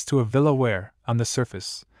shifts to a villa where, on the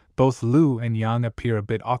surface, both Lu and Yang appear a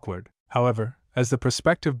bit awkward. However, as the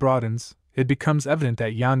perspective broadens, it becomes evident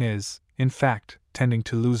that Yang is, in fact, tending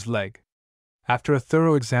to Lu's leg. After a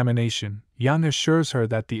thorough examination, Yang assures her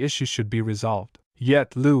that the issue should be resolved.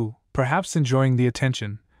 Yet Lu, perhaps enjoying the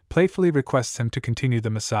attention, playfully requests him to continue the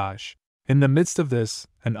massage. In the midst of this,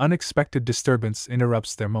 an unexpected disturbance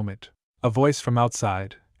interrupts their moment. A voice from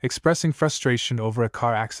outside, expressing frustration over a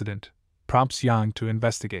car accident, prompts Yang to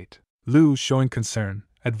investigate. Lu, showing concern,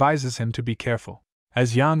 advises him to be careful.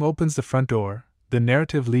 As Yang opens the front door, the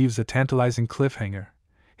narrative leaves a tantalizing cliffhanger,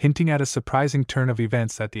 hinting at a surprising turn of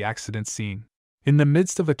events at the accident scene. In the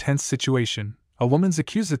midst of a tense situation, A woman's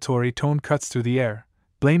accusatory tone cuts through the air,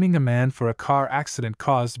 blaming a man for a car accident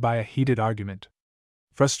caused by a heated argument.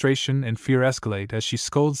 Frustration and fear escalate as she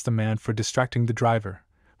scolds the man for distracting the driver,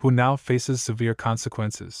 who now faces severe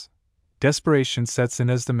consequences. Desperation sets in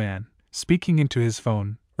as the man, speaking into his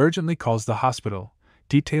phone, urgently calls the hospital,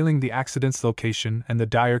 detailing the accident's location and the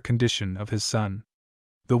dire condition of his son.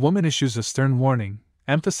 The woman issues a stern warning,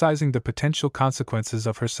 emphasizing the potential consequences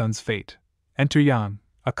of her son's fate. Enter Yang,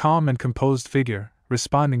 a calm and composed figure,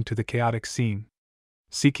 responding to the chaotic scene.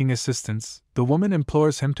 Seeking assistance, the woman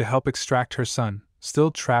implores him to help extract her son,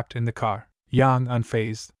 still trapped in the car. Yang,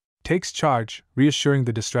 unfazed, takes charge, reassuring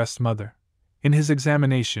the distressed mother. In his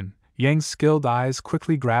examination, Yang's skilled eyes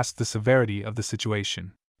quickly grasp the severity of the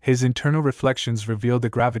situation. His internal reflections reveal the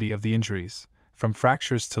gravity of the injuries, from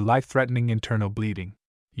fractures to life-threatening internal bleeding.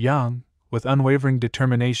 Yang, with unwavering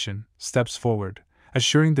determination, steps forward,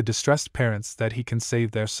 assuring the distressed parents that he can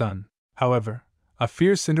save their son. However, a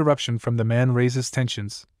fierce interruption from the man raises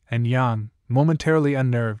tensions, and Yang, momentarily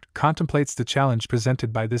unnerved, contemplates the challenge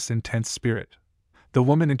presented by this intense spirit. The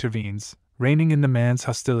woman intervenes, reining in the man's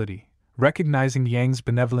hostility, recognizing Yang's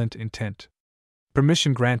benevolent intent.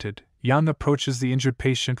 Permission granted, Yang approaches the injured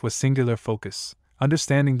patient with singular focus,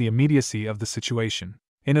 understanding the immediacy of the situation.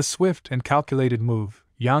 In a swift and calculated move,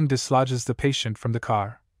 Yang dislodges the patient from the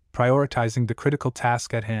car, prioritizing the critical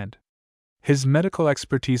task at hand. His medical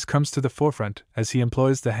expertise comes to the forefront as he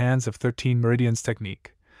employs the hands of 13 meridians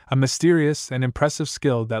technique, a mysterious and impressive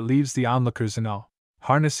skill that leaves the onlookers in awe.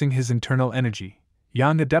 Harnessing his internal energy,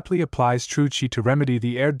 Yang adeptly applies true qi to remedy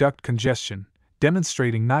the air duct congestion,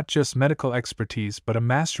 demonstrating not just medical expertise but a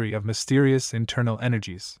mastery of mysterious internal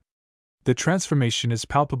energies. The transformation is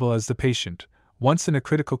palpable as the patient, once in a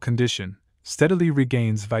critical condition, steadily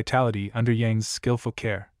regains vitality under Yang's skillful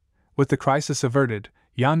care. With the crisis averted,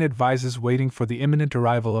 Yang advises waiting for the imminent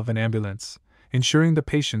arrival of an ambulance, ensuring the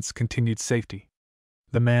patient's continued safety.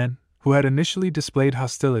 The man, who had initially displayed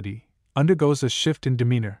hostility, undergoes a shift in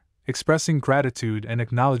demeanor, expressing gratitude and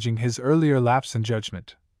acknowledging his earlier lapse in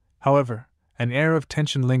judgment. However, an air of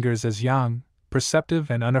tension lingers as Yang, perceptive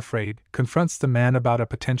and unafraid, confronts the man about a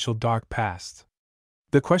potential dark past.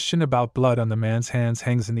 The question about blood on the man's hands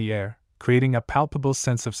hangs in the air, creating a palpable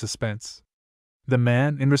sense of suspense. The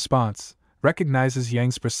man, in response, recognizes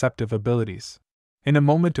Yang's perceptive abilities. In a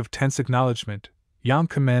moment of tense acknowledgement, Yang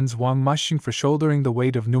commends Wang Mushing for shouldering the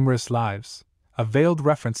weight of numerous lives, a veiled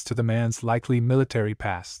reference to the man's likely military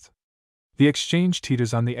past. The exchange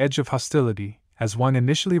teeters on the edge of hostility, as Wang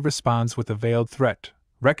initially responds with a veiled threat,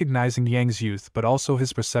 recognizing Yang's youth but also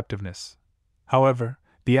his perceptiveness. However,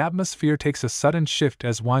 the atmosphere takes a sudden shift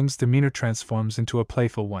as Wang's demeanor transforms into a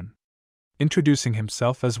playful one. Introducing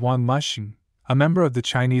himself as Wang Mushing, a member of the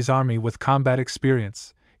Chinese army with combat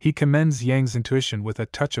experience, he commends Yang's intuition with a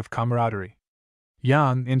touch of camaraderie.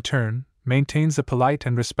 Yang, in turn, maintains a polite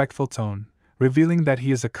and respectful tone, revealing that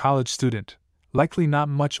he is a college student, likely not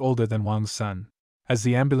much older than Wang's son. As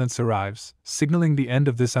the ambulance arrives, signaling the end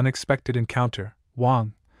of this unexpected encounter,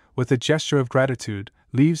 Wang, with a gesture of gratitude,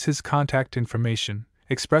 leaves his contact information,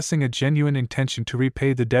 expressing a genuine intention to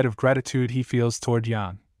repay the debt of gratitude he feels toward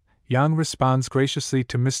Yang. Yang responds graciously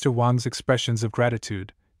to Mr. Wang's expressions of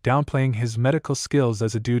gratitude, downplaying his medical skills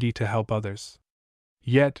as a duty to help others.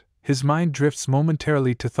 Yet, his mind drifts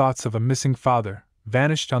momentarily to thoughts of a missing father,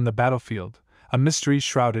 vanished on the battlefield, a mystery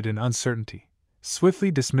shrouded in uncertainty. Swiftly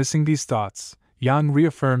dismissing these thoughts, Yang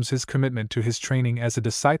reaffirms his commitment to his training as a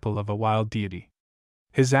disciple of a wild deity.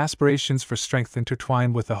 His aspirations for strength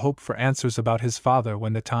intertwine with a hope for answers about his father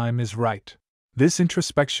when the time is right. This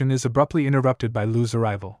introspection is abruptly interrupted by Lu's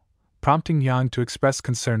arrival, prompting Yang to express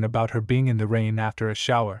concern about her being in the rain after a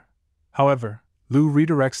shower. However, Lu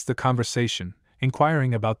redirects the conversation,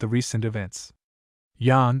 inquiring about the recent events.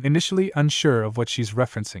 Yang, initially unsure of what she's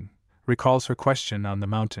referencing, recalls her question on the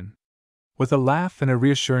mountain. With a laugh and a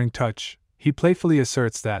reassuring touch, he playfully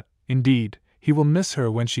asserts that, indeed, he will miss her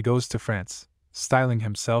when she goes to France, styling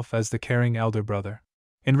himself as the caring elder brother.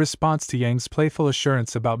 In response to Yang's playful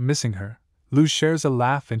assurance about missing her, Lu shares a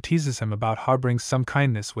laugh and teases him about harboring some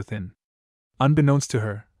kindness within. Unbeknownst to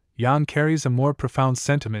her, Yang carries a more profound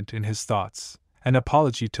sentiment in his thoughts, an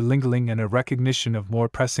apology to Ling Ling and a recognition of more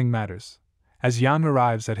pressing matters. As Yang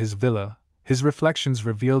arrives at his villa, his reflections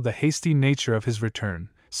reveal the hasty nature of his return,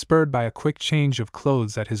 spurred by a quick change of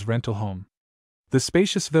clothes at his rental home. The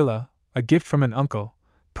spacious villa, a gift from an uncle,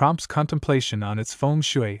 prompts contemplation on its feng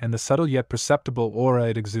shui and the subtle yet perceptible aura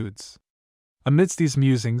it exudes. Amidst these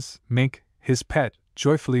musings, Mink, his pet,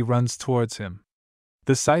 joyfully runs towards him.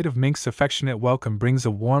 The sight of Mink's affectionate welcome brings a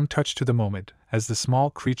warm touch to the moment as the small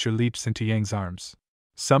creature leaps into Yang's arms.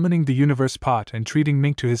 Summoning the universe pot and treating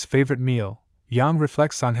Mink to his favorite meal, Yang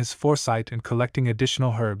reflects on his foresight in collecting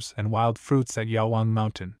additional herbs and wild fruits at Yaowang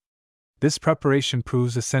Mountain. This preparation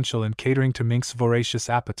proves essential in catering to Mink's voracious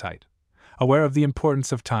appetite. Aware of the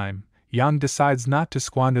importance of time, Yang decides not to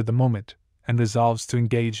squander the moment and resolves to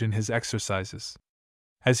engage in his exercises.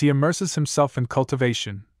 As he immerses himself in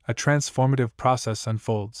cultivation, a transformative process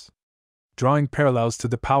unfolds. Drawing parallels to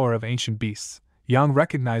the power of ancient beasts, Yang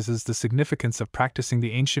recognizes the significance of practicing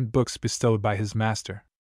the ancient books bestowed by his master.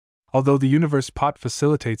 Although the universe pot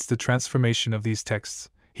facilitates the transformation of these texts,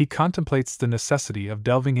 he contemplates the necessity of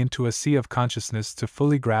delving into a sea of consciousness to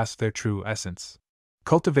fully grasp their true essence.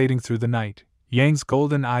 Cultivating through the night, Yang's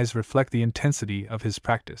golden eyes reflect the intensity of his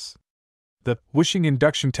practice. The wishing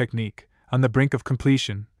induction technique, on the brink of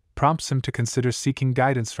completion, prompts him to consider seeking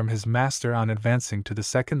guidance from his master on advancing to the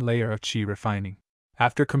second layer of qi refining.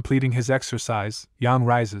 After completing his exercise, Yang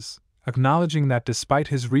rises, acknowledging that despite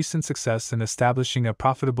his recent success in establishing a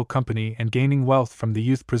profitable company and gaining wealth from the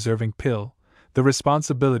youth-preserving pill, the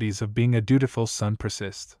responsibilities of being a dutiful son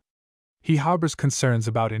persist. He harbors concerns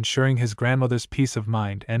about ensuring his grandmother's peace of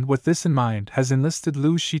mind and, with this in mind, has enlisted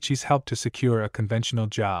Lu Shiqi's help to secure a conventional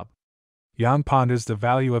job. Yang ponders the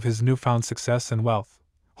value of his newfound success and wealth,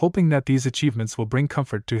 hoping that these achievements will bring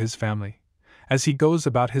comfort to his family. As he goes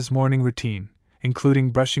about his morning routine,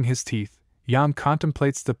 including brushing his teeth, Yang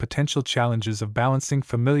contemplates the potential challenges of balancing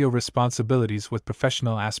familial responsibilities with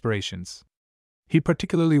professional aspirations. He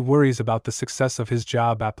particularly worries about the success of his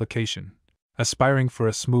job application, aspiring for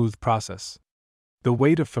a smooth process. The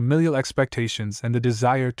weight of familial expectations and the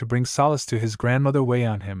desire to bring solace to his grandmother weigh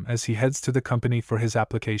on him as he heads to the company for his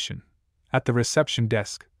application. At the reception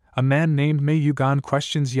desk, a man named Mei Yugan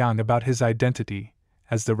questions Yang about his identity,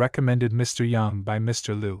 as the recommended Mr. Yang by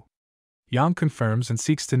Mr. Liu. Yang confirms and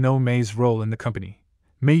seeks to know Mei's role in the company.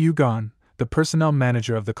 Mei Yugan, the personnel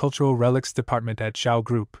manager of the Cultural Relics Department at Zhao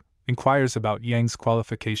Group, inquires about Yang's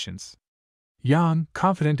qualifications. Yang,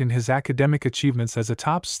 confident in his academic achievements as a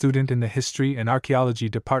top student in the History and Archaeology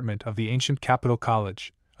Department of the Ancient Capital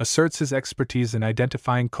College, asserts his expertise in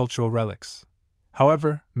identifying cultural relics.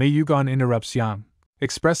 However, Mei Yugan interrupts Yang,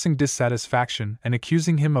 expressing dissatisfaction and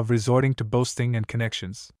accusing him of resorting to boasting and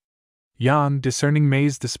connections. Yang, discerning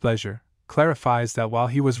Mei's displeasure, clarifies that while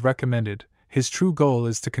he was recommended, his true goal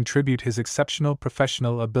is to contribute his exceptional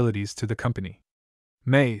professional abilities to the company.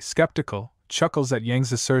 Mei, skeptical, chuckles at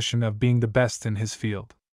Yang's assertion of being the best in his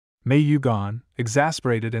field. Mei Yugan,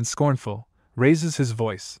 exasperated and scornful, raises his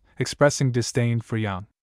voice, expressing disdain for Yang.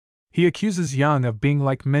 He accuses Yang of being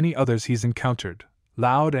like many others he's encountered,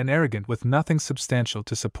 loud and arrogant with nothing substantial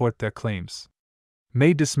to support their claims.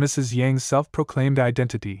 Mei dismisses Yang's self-proclaimed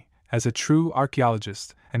identity as a true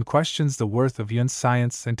archaeologist and questions the worth of Yiyun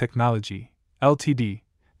Science and Technology, Ltd.,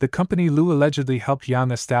 the company Liu allegedly helped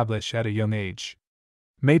Yang establish at a young age.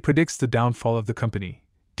 Mei predicts the downfall of the company,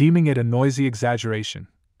 deeming it a noisy exaggeration.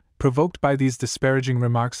 Provoked by these disparaging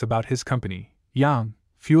remarks about his company, Yang,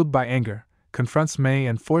 fueled by anger, confronts Mei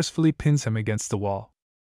and forcefully pins him against the wall.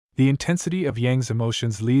 The intensity of Yang's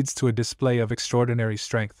emotions leads to a display of extraordinary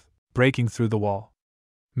strength, breaking through the wall.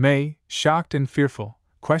 Mei, shocked and fearful,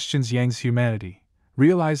 questions Yang's humanity,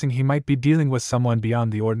 realizing he might be dealing with someone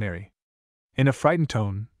beyond the ordinary. In a frightened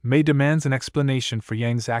tone, Mei demands an explanation for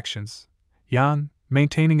Yang's actions. Yang,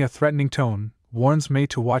 maintaining a threatening tone, warns Mei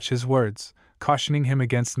to watch his words, cautioning him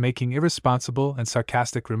against making irresponsible and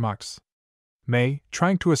sarcastic remarks. Mei,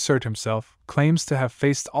 trying to assert himself, claims to have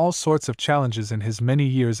faced all sorts of challenges in his many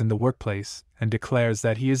years in the workplace and declares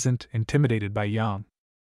that he isn't intimidated by Yang.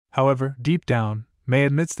 However, deep down, Mei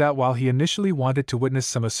admits that while he initially wanted to witness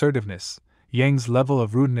some assertiveness, Yang's level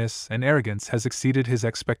of rudeness and arrogance has exceeded his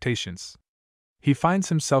expectations. He finds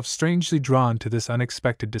himself strangely drawn to this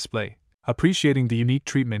unexpected display, appreciating the unique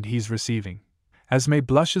treatment he's receiving. As Mei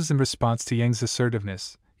blushes in response to Yang's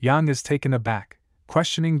assertiveness, Yang is taken aback,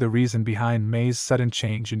 questioning the reason behind Mei's sudden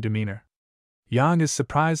change in demeanor. Yang is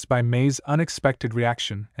surprised by Mei's unexpected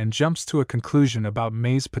reaction and jumps to a conclusion about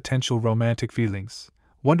Mei's potential romantic feelings,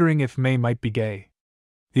 wondering if Mei might be gay.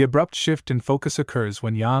 The abrupt shift in focus occurs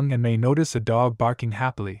when Yang and Mei notice a dog barking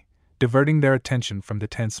happily, diverting their attention from the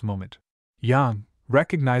tense moment. Yang,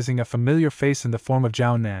 recognizing a familiar face in the form of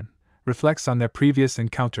Zhao Nan, reflects on their previous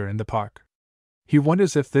encounter in the park. He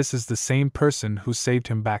wonders if this is the same person who saved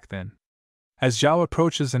him back then. As Zhao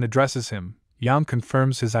approaches and addresses him, Yang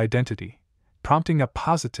confirms his identity, prompting a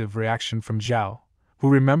positive reaction from Zhao, who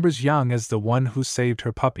remembers Yang as the one who saved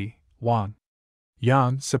her puppy, Wang.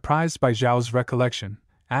 Yang, surprised by Zhao's recollection,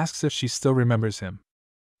 asks if she still remembers him.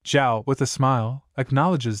 Zhao, with a smile,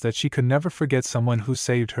 acknowledges that she could never forget someone who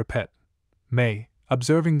saved her pet. Mei,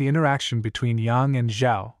 observing the interaction between Yang and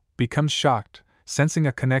Zhao, becomes shocked, sensing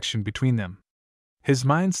a connection between them. His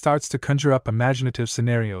mind starts to conjure up imaginative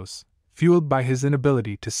scenarios, fueled by his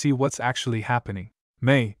inability to see what's actually happening.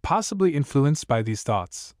 Mei, possibly influenced by these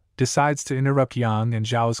thoughts, decides to interrupt Yang and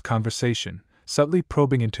Zhao's conversation, subtly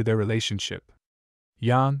probing into their relationship.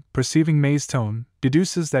 Yang, perceiving Mei's tone,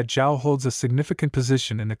 deduces that Zhao holds a significant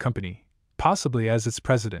position in the company, possibly as its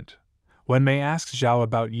president. When Mei asks Zhao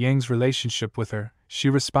about Yang's relationship with her, she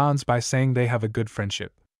responds by saying they have a good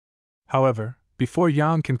friendship. However, before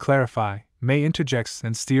Yang can clarify, Mei interjects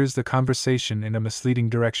and steers the conversation in a misleading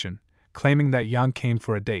direction, claiming that Yang came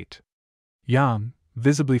for a date. Yang,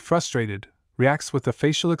 visibly frustrated, reacts with a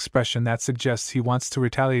facial expression that suggests he wants to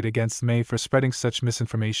retaliate against Mei for spreading such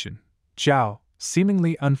misinformation. Zhao,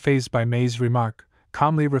 seemingly unfazed by Mei's remark,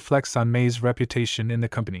 calmly reflects on Mei's reputation in the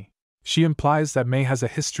company. She implies that Mei has a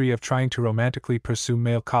history of trying to romantically pursue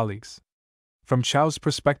male colleagues. From Zhao's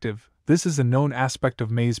perspective, this is a known aspect of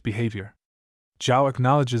Mei's behavior. Zhao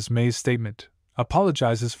acknowledges Mei's statement,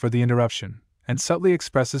 apologizes for the interruption, and subtly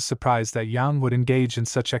expresses surprise that Yang would engage in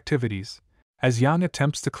such activities. As Yang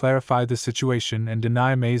attempts to clarify the situation and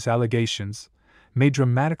deny Mei's allegations, Mei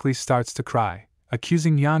dramatically starts to cry,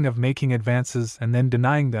 accusing Yang of making advances and then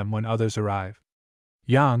denying them when others arrive.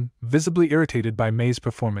 Yang, visibly irritated by Mei's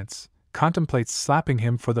performance, contemplates slapping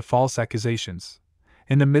him for the false accusations.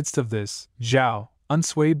 In the midst of this, Zhao,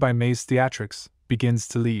 unswayed by Mei's theatrics, begins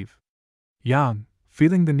to leave. Yang,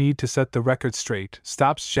 feeling the need to set the record straight,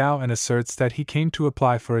 stops Zhao and asserts that he came to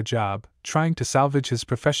apply for a job, trying to salvage his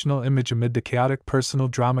professional image amid the chaotic personal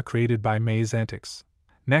drama created by Mei's antics.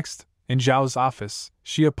 Next, in Zhao's office,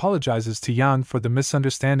 she apologizes to Yang for the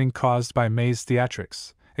misunderstanding caused by Mei's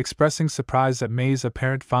theatrics, expressing surprise at Mei's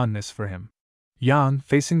apparent fondness for him. Yang,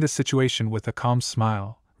 facing the situation with a calm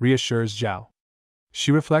smile, reassures Zhao. She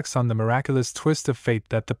reflects on the miraculous twist of fate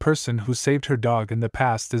that the person who saved her dog in the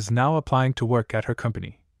past is now applying to work at her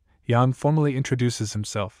company. Yang formally introduces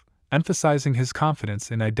himself, emphasizing his confidence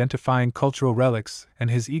in identifying cultural relics and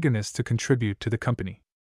his eagerness to contribute to the company.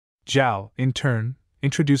 Zhao, in turn,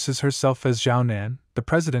 introduces herself as Zhao Nan, the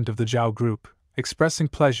president of the Zhao Group, expressing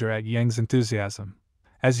pleasure at Yang's enthusiasm.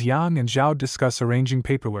 As Yang and Zhao discuss arranging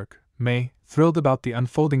paperwork, Mei, thrilled about the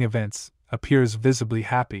unfolding events, appears visibly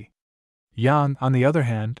happy. Yang, on the other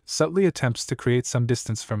hand, subtly attempts to create some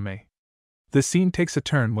distance from Mei. The scene takes a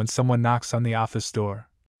turn when someone knocks on the office door,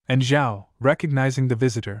 and Zhao, recognizing the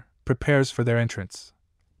visitor, prepares for their entrance.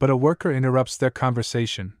 But a worker interrupts their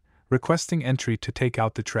conversation, requesting entry to take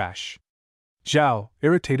out the trash. Zhao,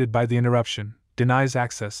 irritated by the interruption, denies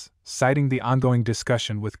access, citing the ongoing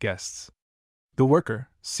discussion with guests. The worker,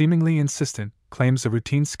 seemingly insistent, claims a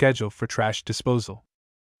routine schedule for trash disposal.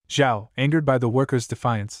 Zhao, angered by the worker's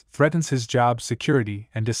defiance, threatens his job security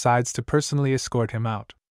and decides to personally escort him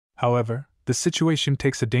out. However, the situation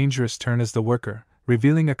takes a dangerous turn as the worker,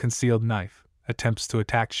 revealing a concealed knife, attempts to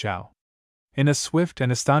attack Zhao. In a swift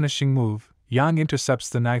and astonishing move, Yang intercepts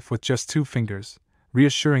the knife with just 2 fingers,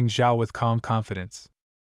 reassuring Zhao with calm confidence.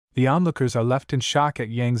 The onlookers are left in shock at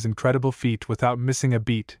Yang's incredible feat. Without missing a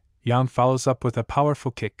beat, Yang follows up with a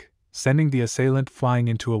powerful kick, sending the assailant flying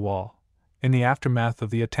into a wall. In the aftermath of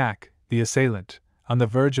the attack, the assailant, on the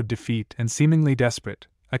verge of defeat and seemingly desperate,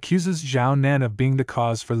 accuses Zhao Nan of being the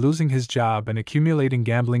cause for losing his job and accumulating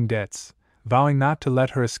gambling debts, vowing not to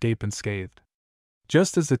let her escape unscathed.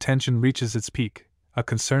 Just as the tension reaches its peak, a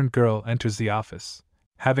concerned girl enters the office.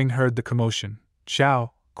 Having heard the commotion,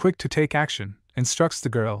 Zhao, quick to take action, instructs the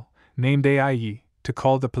girl, named Ai, to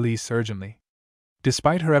call the police urgently.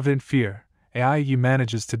 Despite her evident fear, Ai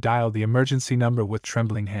manages to dial the emergency number with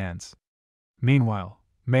trembling hands. Meanwhile,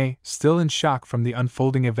 Mei, still in shock from the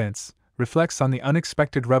unfolding events, reflects on the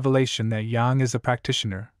unexpected revelation that Yang is a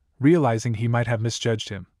practitioner, realizing he might have misjudged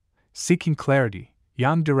him. Seeking clarity,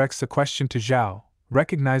 Yang directs a question to Zhao,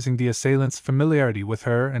 recognizing the assailant's familiarity with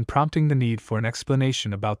her and prompting the need for an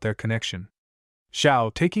explanation about their connection.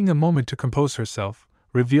 Zhao, taking a moment to compose herself,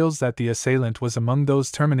 reveals that the assailant was among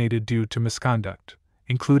those terminated due to misconduct,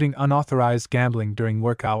 including unauthorized gambling during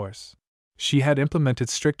work hours. She had implemented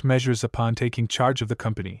strict measures upon taking charge of the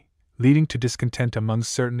company, leading to discontent among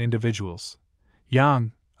certain individuals.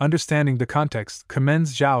 Yang, understanding the context,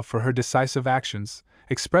 commends Zhao for her decisive actions,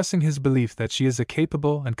 expressing his belief that she is a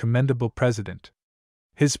capable and commendable president.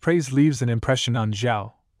 His praise leaves an impression on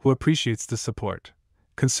Zhao, who appreciates the support.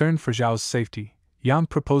 Concerned for Zhao's safety, Yang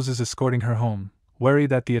proposes escorting her home, wary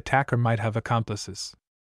that the attacker might have accomplices.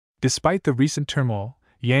 Despite the recent turmoil,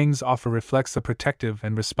 Yang's offer reflects a protective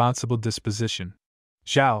and responsible disposition.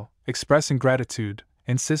 Zhao, expressing gratitude,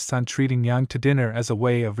 insists on treating Yang to dinner as a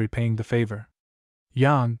way of repaying the favor.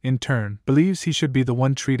 Yang, in turn, believes he should be the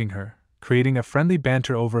one treating her, creating a friendly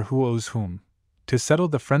banter over who owes whom. To settle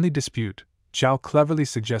the friendly dispute, Zhao cleverly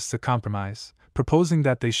suggests a compromise, proposing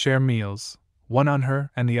that they share meals, one on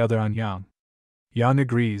her and the other on Yang. Yang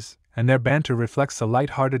agrees, and their banter reflects a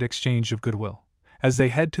light-hearted exchange of goodwill. As they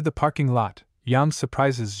head to the parking lot, Yang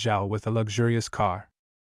surprises Zhao with a luxurious car.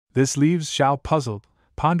 This leaves Zhao puzzled,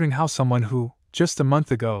 pondering how someone who, just a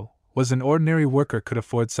month ago, was an ordinary worker could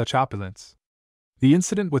afford such opulence. The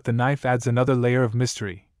incident with the knife adds another layer of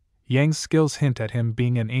mystery. Yang's skills hint at him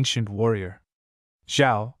being an ancient warrior.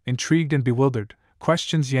 Zhao, intrigued and bewildered,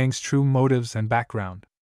 questions Yang's true motives and background.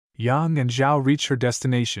 Yang and Zhao reach her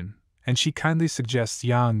destination, and she kindly suggests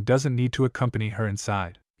Yang doesn't need to accompany her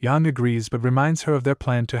inside. Yang agrees but reminds her of their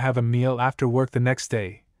plan to have a meal after work the next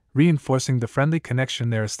day, reinforcing the friendly connection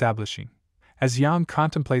they're establishing. As Yang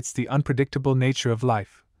contemplates the unpredictable nature of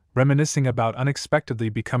life, reminiscing about unexpectedly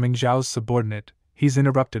becoming Zhao's subordinate, he's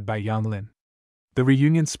interrupted by Yang Lin. The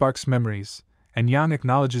reunion sparks memories, and Yang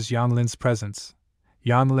acknowledges Yang Lin's presence.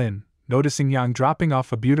 Yang Lin, noticing Yang dropping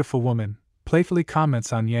off a beautiful woman, playfully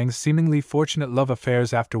comments on Yang's seemingly fortunate love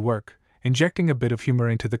affairs after work, injecting a bit of humor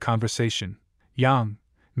into the conversation. Yang,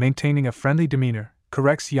 maintaining a friendly demeanor,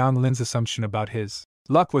 corrects Yang Lin's assumption about his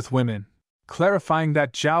luck with women, clarifying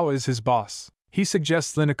that Zhao is his boss. He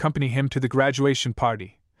suggests Lin accompany him to the graduation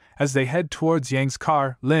party. As they head towards Yang's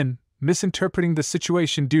car, Lin, misinterpreting the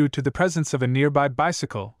situation due to the presence of a nearby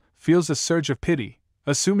bicycle, feels a surge of pity,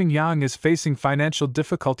 assuming Yang is facing financial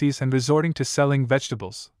difficulties and resorting to selling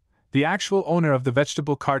vegetables. The actual owner of the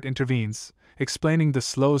vegetable cart intervenes, explaining the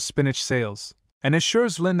slow spinach sales, and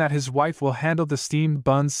assures Lin that his wife will handle the steamed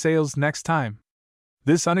buns sales next time.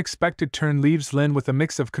 This unexpected turn leaves Lin with a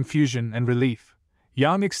mix of confusion and relief.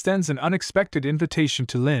 Yang extends an unexpected invitation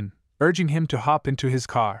to Lin, urging him to hop into his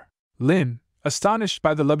car. Lin, astonished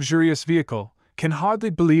by the luxurious vehicle, can hardly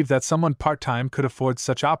believe that someone part-time could afford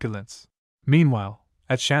such opulence. Meanwhile,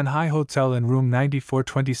 at Shanghai Hotel in room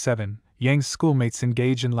 9427, Yang's schoolmates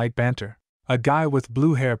engage in light banter. A guy with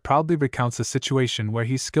blue hair proudly recounts a situation where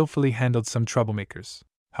he skillfully handled some troublemakers.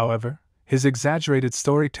 However, his exaggerated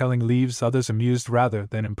storytelling leaves others amused rather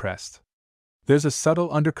than impressed. There's a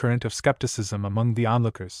subtle undercurrent of skepticism among the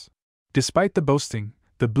onlookers. Despite the boasting,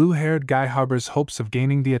 the blue-haired guy harbors hopes of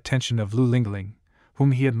gaining the attention of Lu Lingling,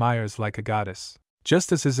 whom he admires like a goddess.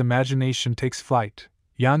 Just as his imagination takes flight,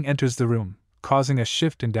 Yang enters the room, causing a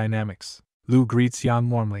shift in dynamics. Lu greets Yang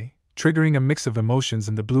warmly, triggering a mix of emotions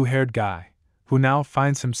in the blue-haired guy, who now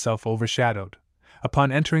finds himself overshadowed.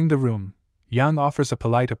 Upon entering the room, Yang offers a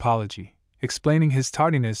polite apology, explaining his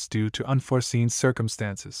tardiness due to unforeseen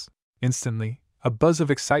circumstances. Instantly, a buzz of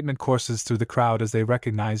excitement courses through the crowd as they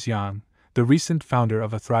recognize Yang, the recent founder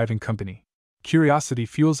of a thriving company. Curiosity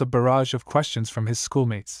fuels a barrage of questions from his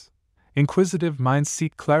schoolmates. Inquisitive minds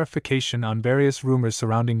seek clarification on various rumors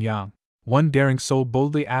surrounding Yang. One daring soul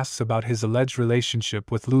boldly asks about his alleged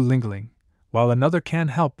relationship with Lu Lingling, while another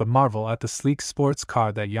can't help but marvel at the sleek sports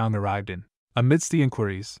car that Yang arrived in. Amidst the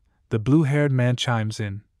inquiries, the blue-haired man chimes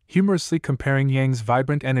in, humorously comparing Yang's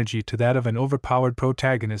vibrant energy to that of an overpowered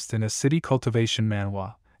protagonist in a city cultivation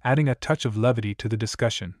manhwa, adding a touch of levity to the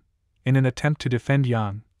discussion. In an attempt to defend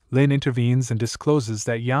Yang, Lin intervenes and discloses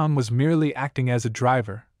that Yang was merely acting as a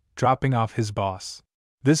driver, dropping off his boss.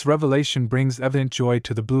 This revelation brings evident joy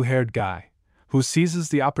to the blue-haired guy, who seizes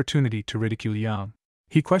the opportunity to ridicule Yang.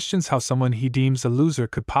 He questions how someone he deems a loser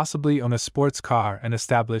could possibly own a sports car and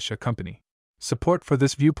establish a company. Support for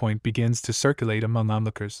this viewpoint begins to circulate among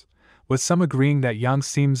onlookers, with some agreeing that Yang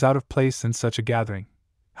seems out of place in such a gathering.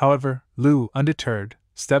 However, Lu, undeterred,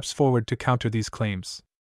 steps forward to counter these claims.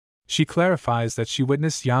 She clarifies that she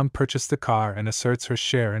witnessed Yang purchase the car and asserts her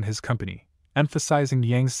share in his company, emphasizing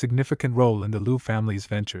Yang's significant role in the Lu family's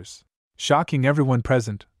ventures. Shocking everyone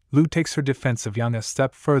present, Lu takes her defense of Yang a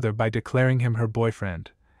step further by declaring him her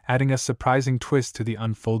boyfriend, adding a surprising twist to the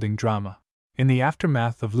unfolding drama. In the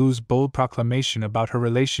aftermath of Lu's bold proclamation about her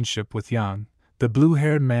relationship with Yang, the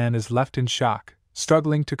blue-haired man is left in shock,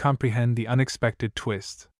 struggling to comprehend the unexpected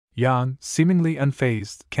twist. Yang, seemingly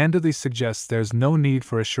unfazed, candidly suggests there's no need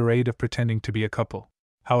for a charade of pretending to be a couple.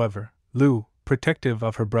 However, Lu, protective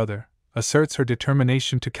of her brother, asserts her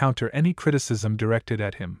determination to counter any criticism directed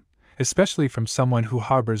at him, especially from someone who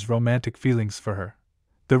harbors romantic feelings for her.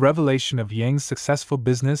 The revelation of Yang's successful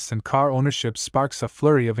business and car ownership sparks a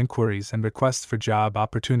flurry of inquiries and requests for job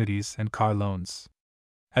opportunities and car loans.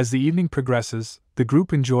 As the evening progresses, the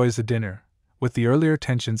group enjoys a dinner, with the earlier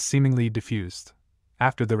tensions seemingly diffused.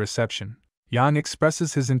 After the reception, Yang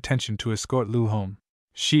expresses his intention to escort Lu home.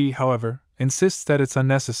 She, however, insists that it's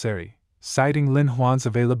unnecessary, citing Lin Huan's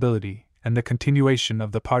availability and the continuation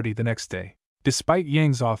of the party the next day. Despite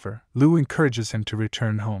Yang's offer, Lu encourages him to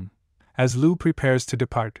return home. As Lu prepares to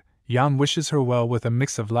depart, Yang wishes her well with a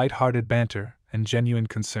mix of light-hearted banter and genuine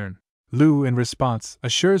concern. Lu, in response,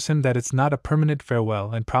 assures him that it's not a permanent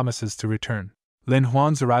farewell and promises to return. Lin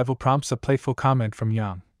Huan's arrival prompts a playful comment from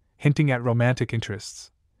Yang, hinting at romantic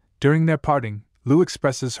interests. During their parting, Lu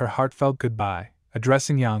expresses her heartfelt goodbye,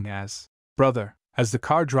 addressing Yang as brother. As the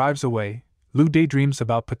car drives away, Lu daydreams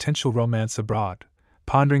about potential romance abroad,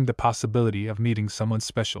 pondering the possibility of meeting someone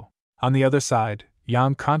special. On the other side,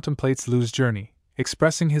 Yang contemplates Lu's journey,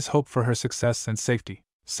 expressing his hope for her success and safety.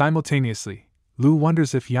 Simultaneously, Lu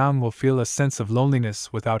wonders if Yang will feel a sense of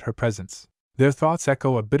loneliness without her presence. Their thoughts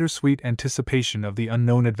echo a bittersweet anticipation of the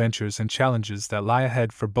unknown adventures and challenges that lie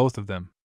ahead for both of them.